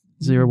point,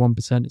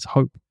 0.1% is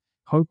hope.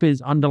 Hope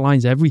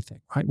underlines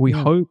everything, right? We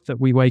hope that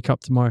we wake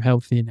up tomorrow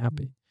healthy and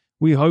happy.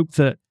 We hope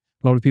that,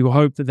 a lot of people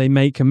hope that they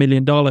make $1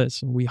 million.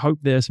 We hope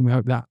this and we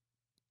hope that.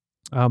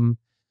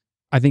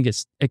 I think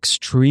it's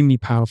extremely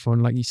powerful.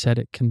 And like you said,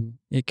 it can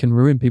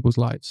ruin people's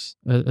lives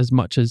as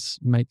much as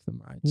make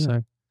them, right?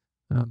 Yeah.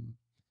 So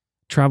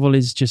travel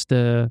is just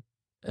an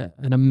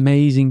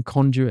amazing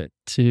conduit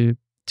to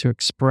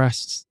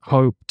express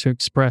hope, to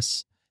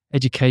express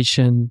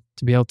education,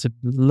 to be able to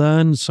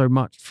learn so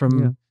much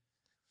from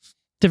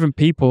different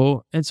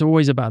people. It's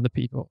always about the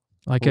people.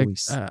 Like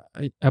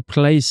a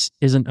place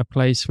isn't a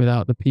place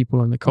without the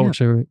people and the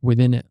culture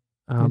within it.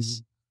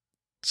 Yes.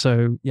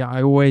 So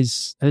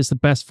it's the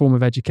best form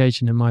of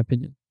education in my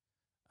opinion.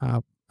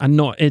 And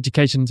not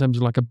education in terms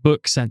of like a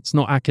book sense,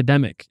 not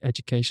academic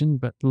education,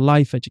 but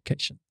life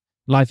education,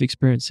 life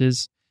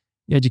experiences.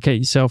 You educate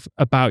yourself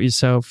about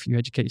yourself, you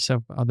educate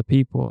yourself about other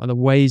people, other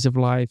ways of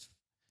life,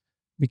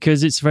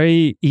 because it's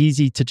very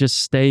easy to just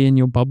stay in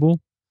your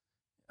bubble.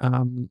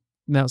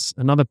 That's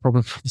another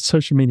problem for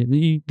social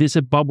media. There's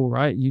a bubble,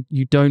 right?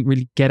 You don't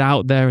really get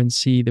out there and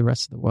see the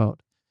rest of the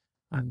world.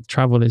 And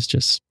travel is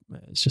just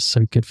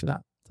so good for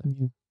that.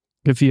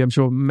 Good for you. I'm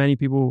sure many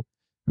people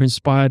are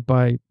inspired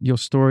by your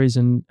stories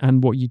and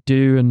what you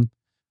do. And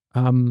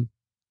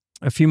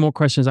a few more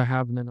questions I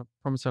have, and then I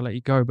promise I'll let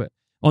you go. But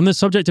on the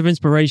subject of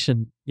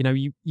inspiration,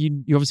 you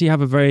obviously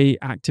have a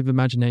very active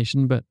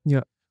imagination, but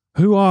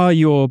who are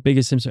your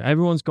biggest inspirators?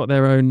 Everyone's got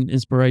their own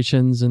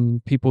inspirations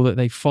and people that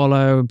they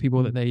follow and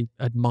people that they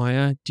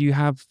admire. Do you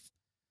have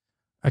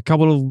a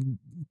couple of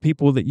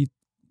people that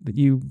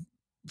you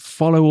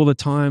follow all the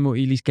time, or at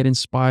least get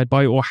inspired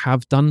by, or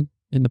have done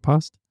in the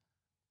past?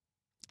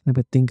 Let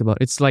me think about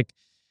it. It's like,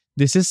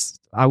 this is,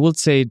 I would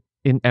say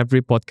in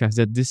every podcast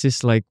that this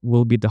is like,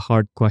 will be the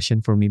hard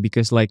question for me,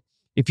 because like,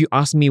 if you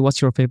ask me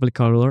what's your favorite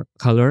color,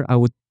 I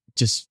would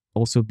just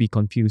also be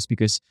confused,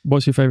 because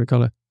what's your favorite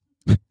color?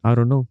 I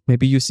don't know.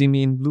 Maybe you see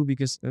me in blue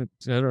because I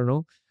don't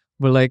know.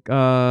 But like,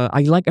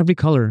 I like every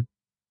color.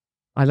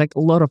 I like a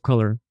lot of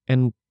color.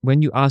 And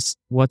when you ask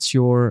what's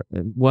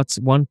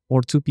one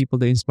or two people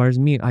that inspires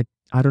me, I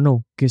don't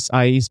know, because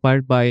I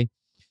inspired by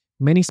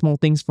many small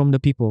things from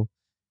the people.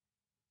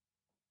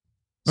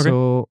 Okay.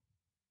 So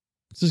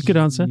this is a good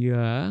answer.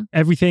 Yeah.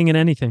 Everything and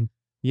anything.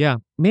 Yeah.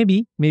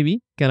 Maybe.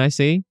 Can I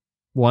say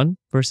one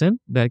person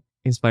that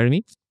inspired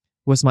me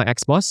was my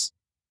ex-boss,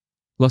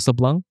 Los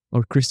LeBlanc,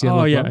 or Christian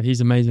LeBlanc. Yeah,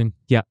 he's amazing.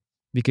 Yeah,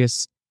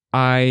 because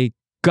I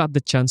got the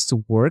chance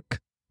to work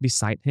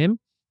beside him,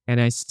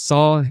 and I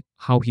saw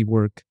how he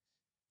worked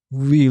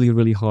really,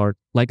 really hard,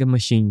 like a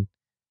machine.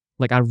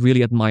 Like I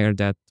really admire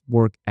that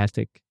work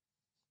ethic.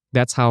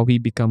 That's how he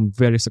become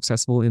very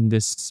successful in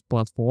this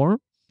platform.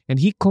 And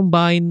he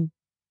combined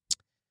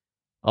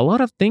a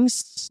lot of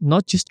things,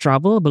 not just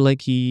travel, but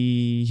like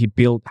he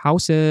built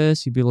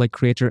houses, he built like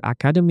creator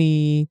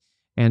academy,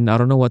 and I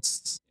don't know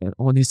what's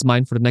on his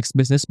mind for the next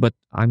business, but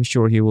I'm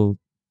sure he will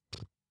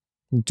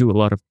do a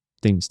lot of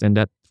things, and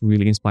that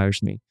really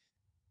inspires me.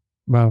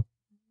 Wow,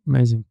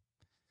 amazing.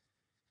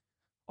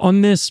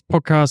 On this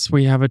podcast,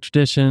 we have a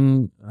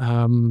tradition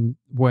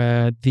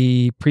where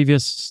the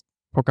previous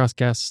podcast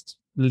guest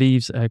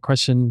leaves a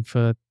question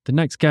for the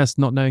next guest,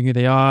 not knowing who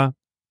they are.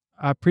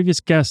 Our previous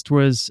guest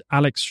was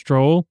Alex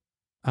Stroll.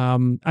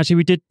 Actually,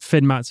 we did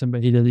Finn Matson,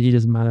 but he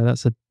doesn't matter.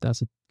 That's a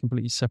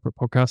completely separate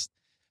podcast.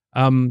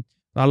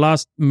 Our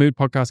last Mood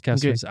podcast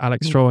guest was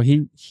Alex Stroll.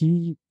 He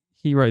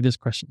wrote this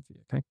question for you.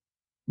 Okay,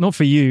 not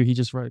for you. He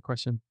just wrote a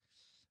question.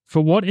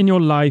 For what in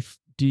your life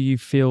do you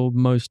feel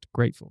most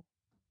grateful?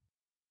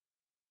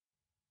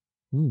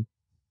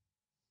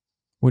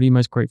 What are you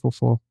most grateful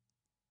for?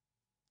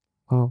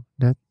 Oh,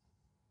 that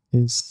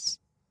is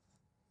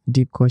a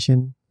deep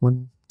question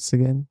once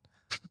again.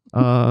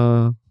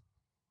 I've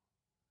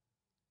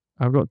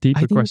got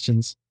deeper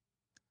questions.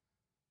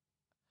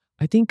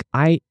 I think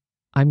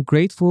I'm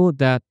grateful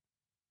that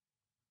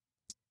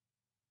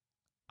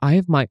I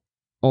have my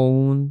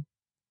own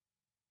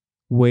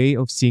way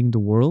of seeing the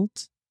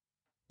world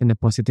in a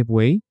positive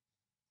way.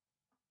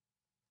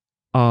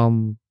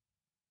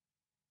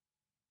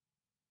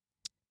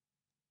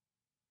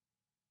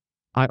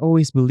 I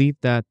always believe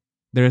that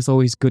there is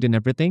always good in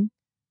everything.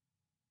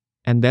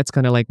 And that's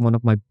kind of like one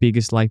of my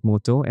biggest life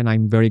motto. And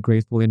I'm very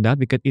grateful in that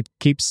because it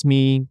keeps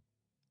me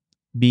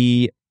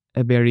be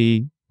a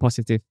very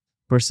positive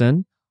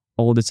person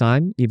all the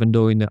time, even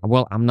though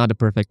I'm not a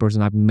perfect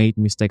person. I've made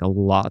mistake a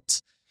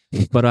lot,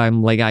 but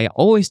I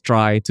always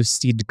try to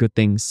see the good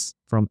things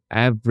from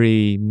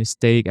every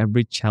mistake,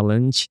 every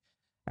challenge,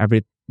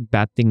 every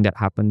bad thing that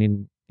happened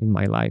in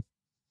my life.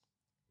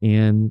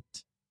 And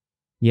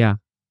yeah,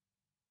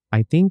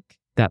 I think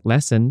that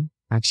lesson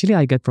actually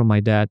I get from my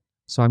dad.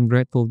 So I'm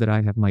grateful that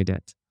I have my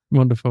dad.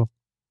 Wonderful.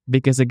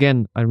 Because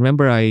again, I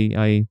remember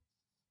I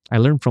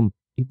learned from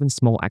even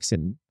small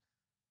accident.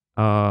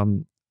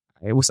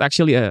 It was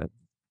actually an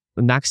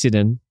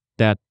accident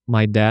that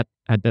that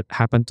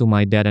happened to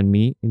my dad and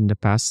me in the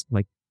past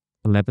like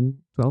 11,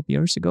 12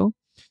 years ago.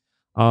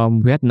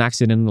 We had an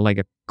accident, like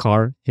a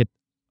car hit,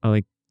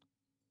 like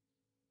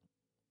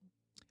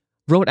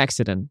road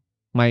accident.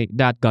 My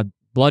dad got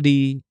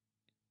bloody,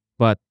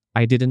 but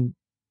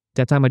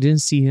that time I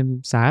didn't see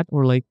him sad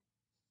or like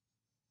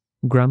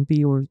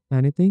grumpy or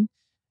anything.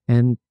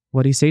 And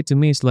what he said to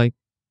me is like,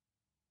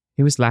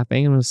 he was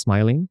laughing and was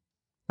smiling.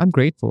 I'm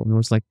grateful. And I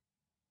was like,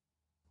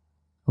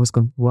 I was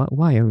going,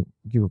 why are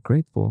you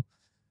grateful?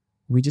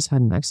 We just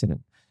had an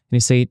accident. And he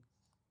said,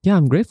 yeah,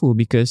 I'm grateful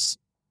because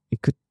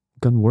it could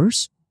have gone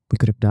worse. We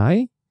could have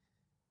died.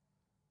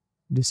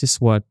 This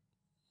is what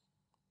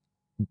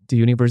the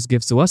universe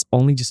gives to us,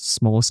 only just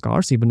small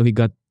scars, even though he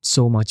got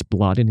so much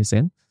blood in his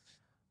hand.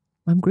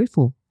 I'm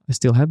grateful. I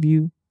still have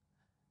you.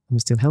 I'm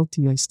still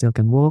healthy. I still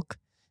can walk.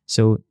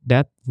 So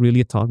that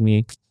really taught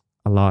me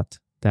a lot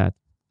that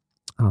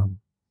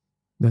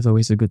there's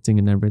always a good thing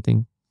in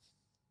everything.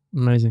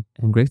 Amazing.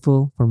 I'm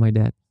grateful for my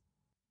dad.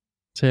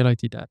 Say hello to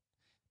your dad.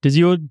 Does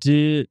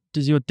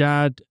your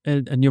dad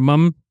and your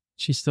mum,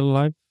 she's still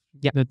alive?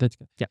 Yeah.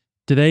 Yeah.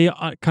 Do they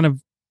kind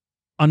of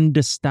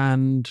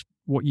understand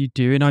what you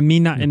do? And I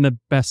mean that in the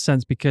best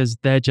sense because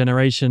their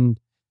generation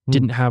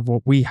didn't have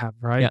what we have,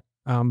 right? Yeah.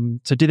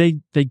 So do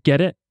they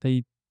get it?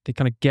 They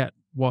kind of get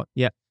what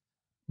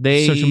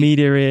social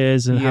media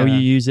is and how you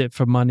use it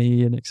for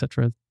money and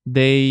etc.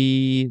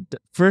 The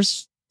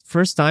first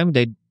time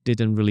they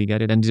didn't really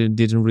get it and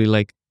didn't really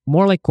like,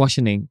 more like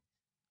questioning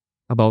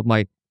about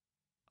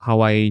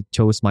how I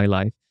chose my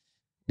life.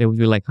 They would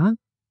be like, huh?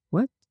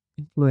 What?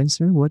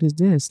 Influencer? What is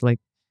this? Like,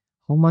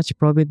 how much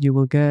profit you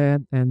will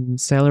get and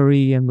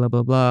salary and blah,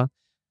 blah, blah.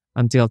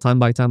 Until time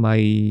by time,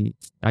 I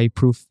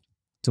prove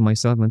to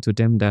myself and to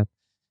them that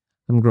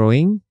I'm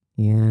growing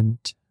and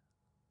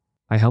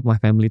I help my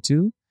family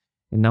too.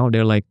 And now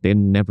they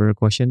never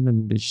question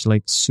and they're just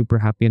like super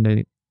happy and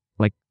they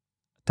like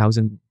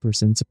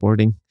 1,000%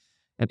 supporting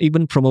and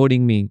even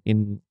promoting me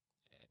in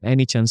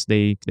any chance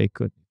they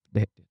could.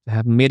 They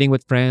have a meeting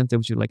with friends. They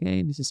would be like,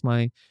 hey,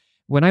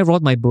 when I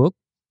wrote my book,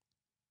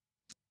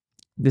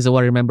 this is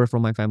what I remember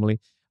from my family.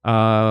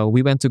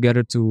 We went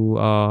together to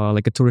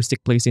like a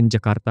touristic place in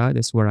Jakarta.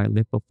 That's where I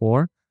lived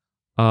before.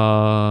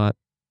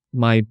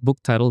 My book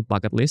titled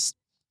Bucket List.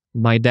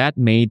 My dad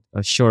made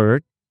a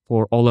shirt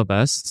for all of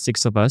us,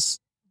 6 of us,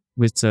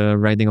 with the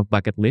writing of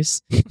bucket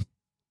list.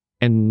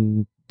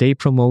 And they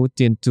promote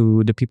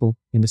into the people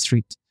in the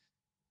street.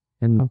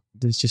 And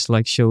this just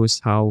like shows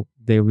how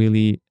they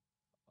really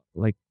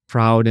like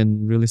proud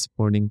and really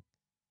supporting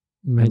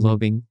and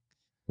loving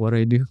what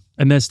I do.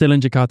 And they're still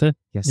in Jakarta?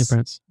 Yes. Your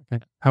parents?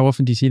 Okay. How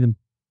often do you see them?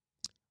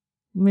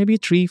 maybe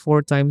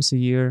 3-4 times a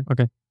year.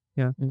 Okay.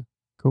 Yeah.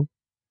 Cool.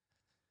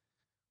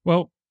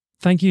 Well,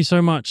 thank you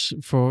so much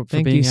for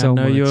Thank being you here. so I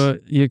know much.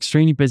 you're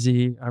extremely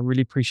busy. I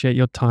really appreciate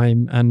your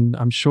time, and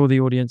I'm sure the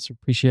audience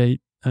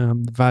appreciate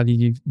the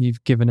value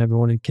you've given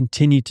everyone, and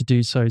continue to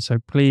do so. So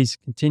please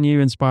continue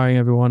inspiring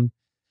everyone.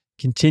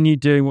 Continue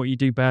doing what you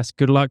do best.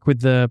 Good luck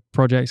with the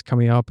projects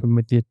coming up and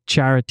with the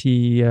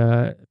charity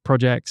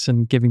projects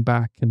and giving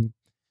back and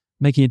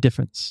making a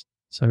difference.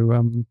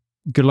 So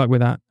good luck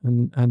with that,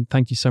 and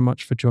thank you so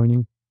much for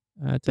joining.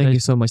 Thank you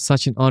so much.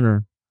 Such an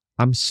honor.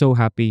 I'm so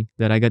happy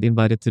that I got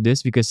invited to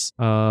this because,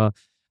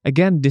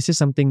 again, this is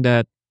something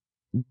that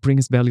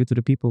brings value to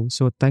the people.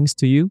 So thanks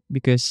to you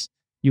because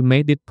you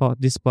made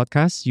this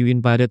podcast. You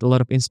invited a lot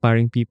of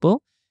inspiring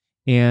people,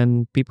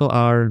 and people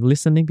are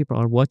listening, people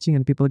are watching,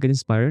 and people get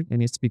inspired.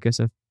 And it's because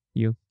of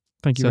you.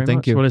 Thank you So very thank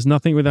much. you. Well, there's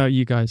nothing without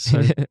you guys.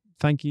 So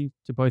thank you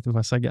to both of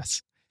us, I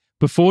guess.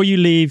 Before you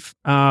leave,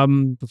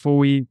 before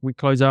we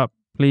close up,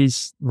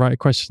 please write a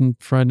question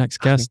for our next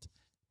guest.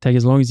 Take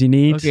as long as you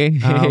need. Okay.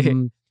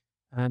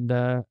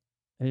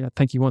 Yeah,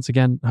 thank you once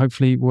again.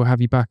 Hopefully we'll have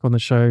you back on the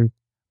show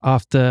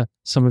after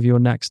some of your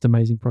next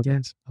amazing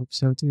projects. Hope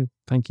so too.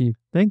 Thank you.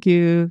 Thank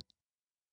you.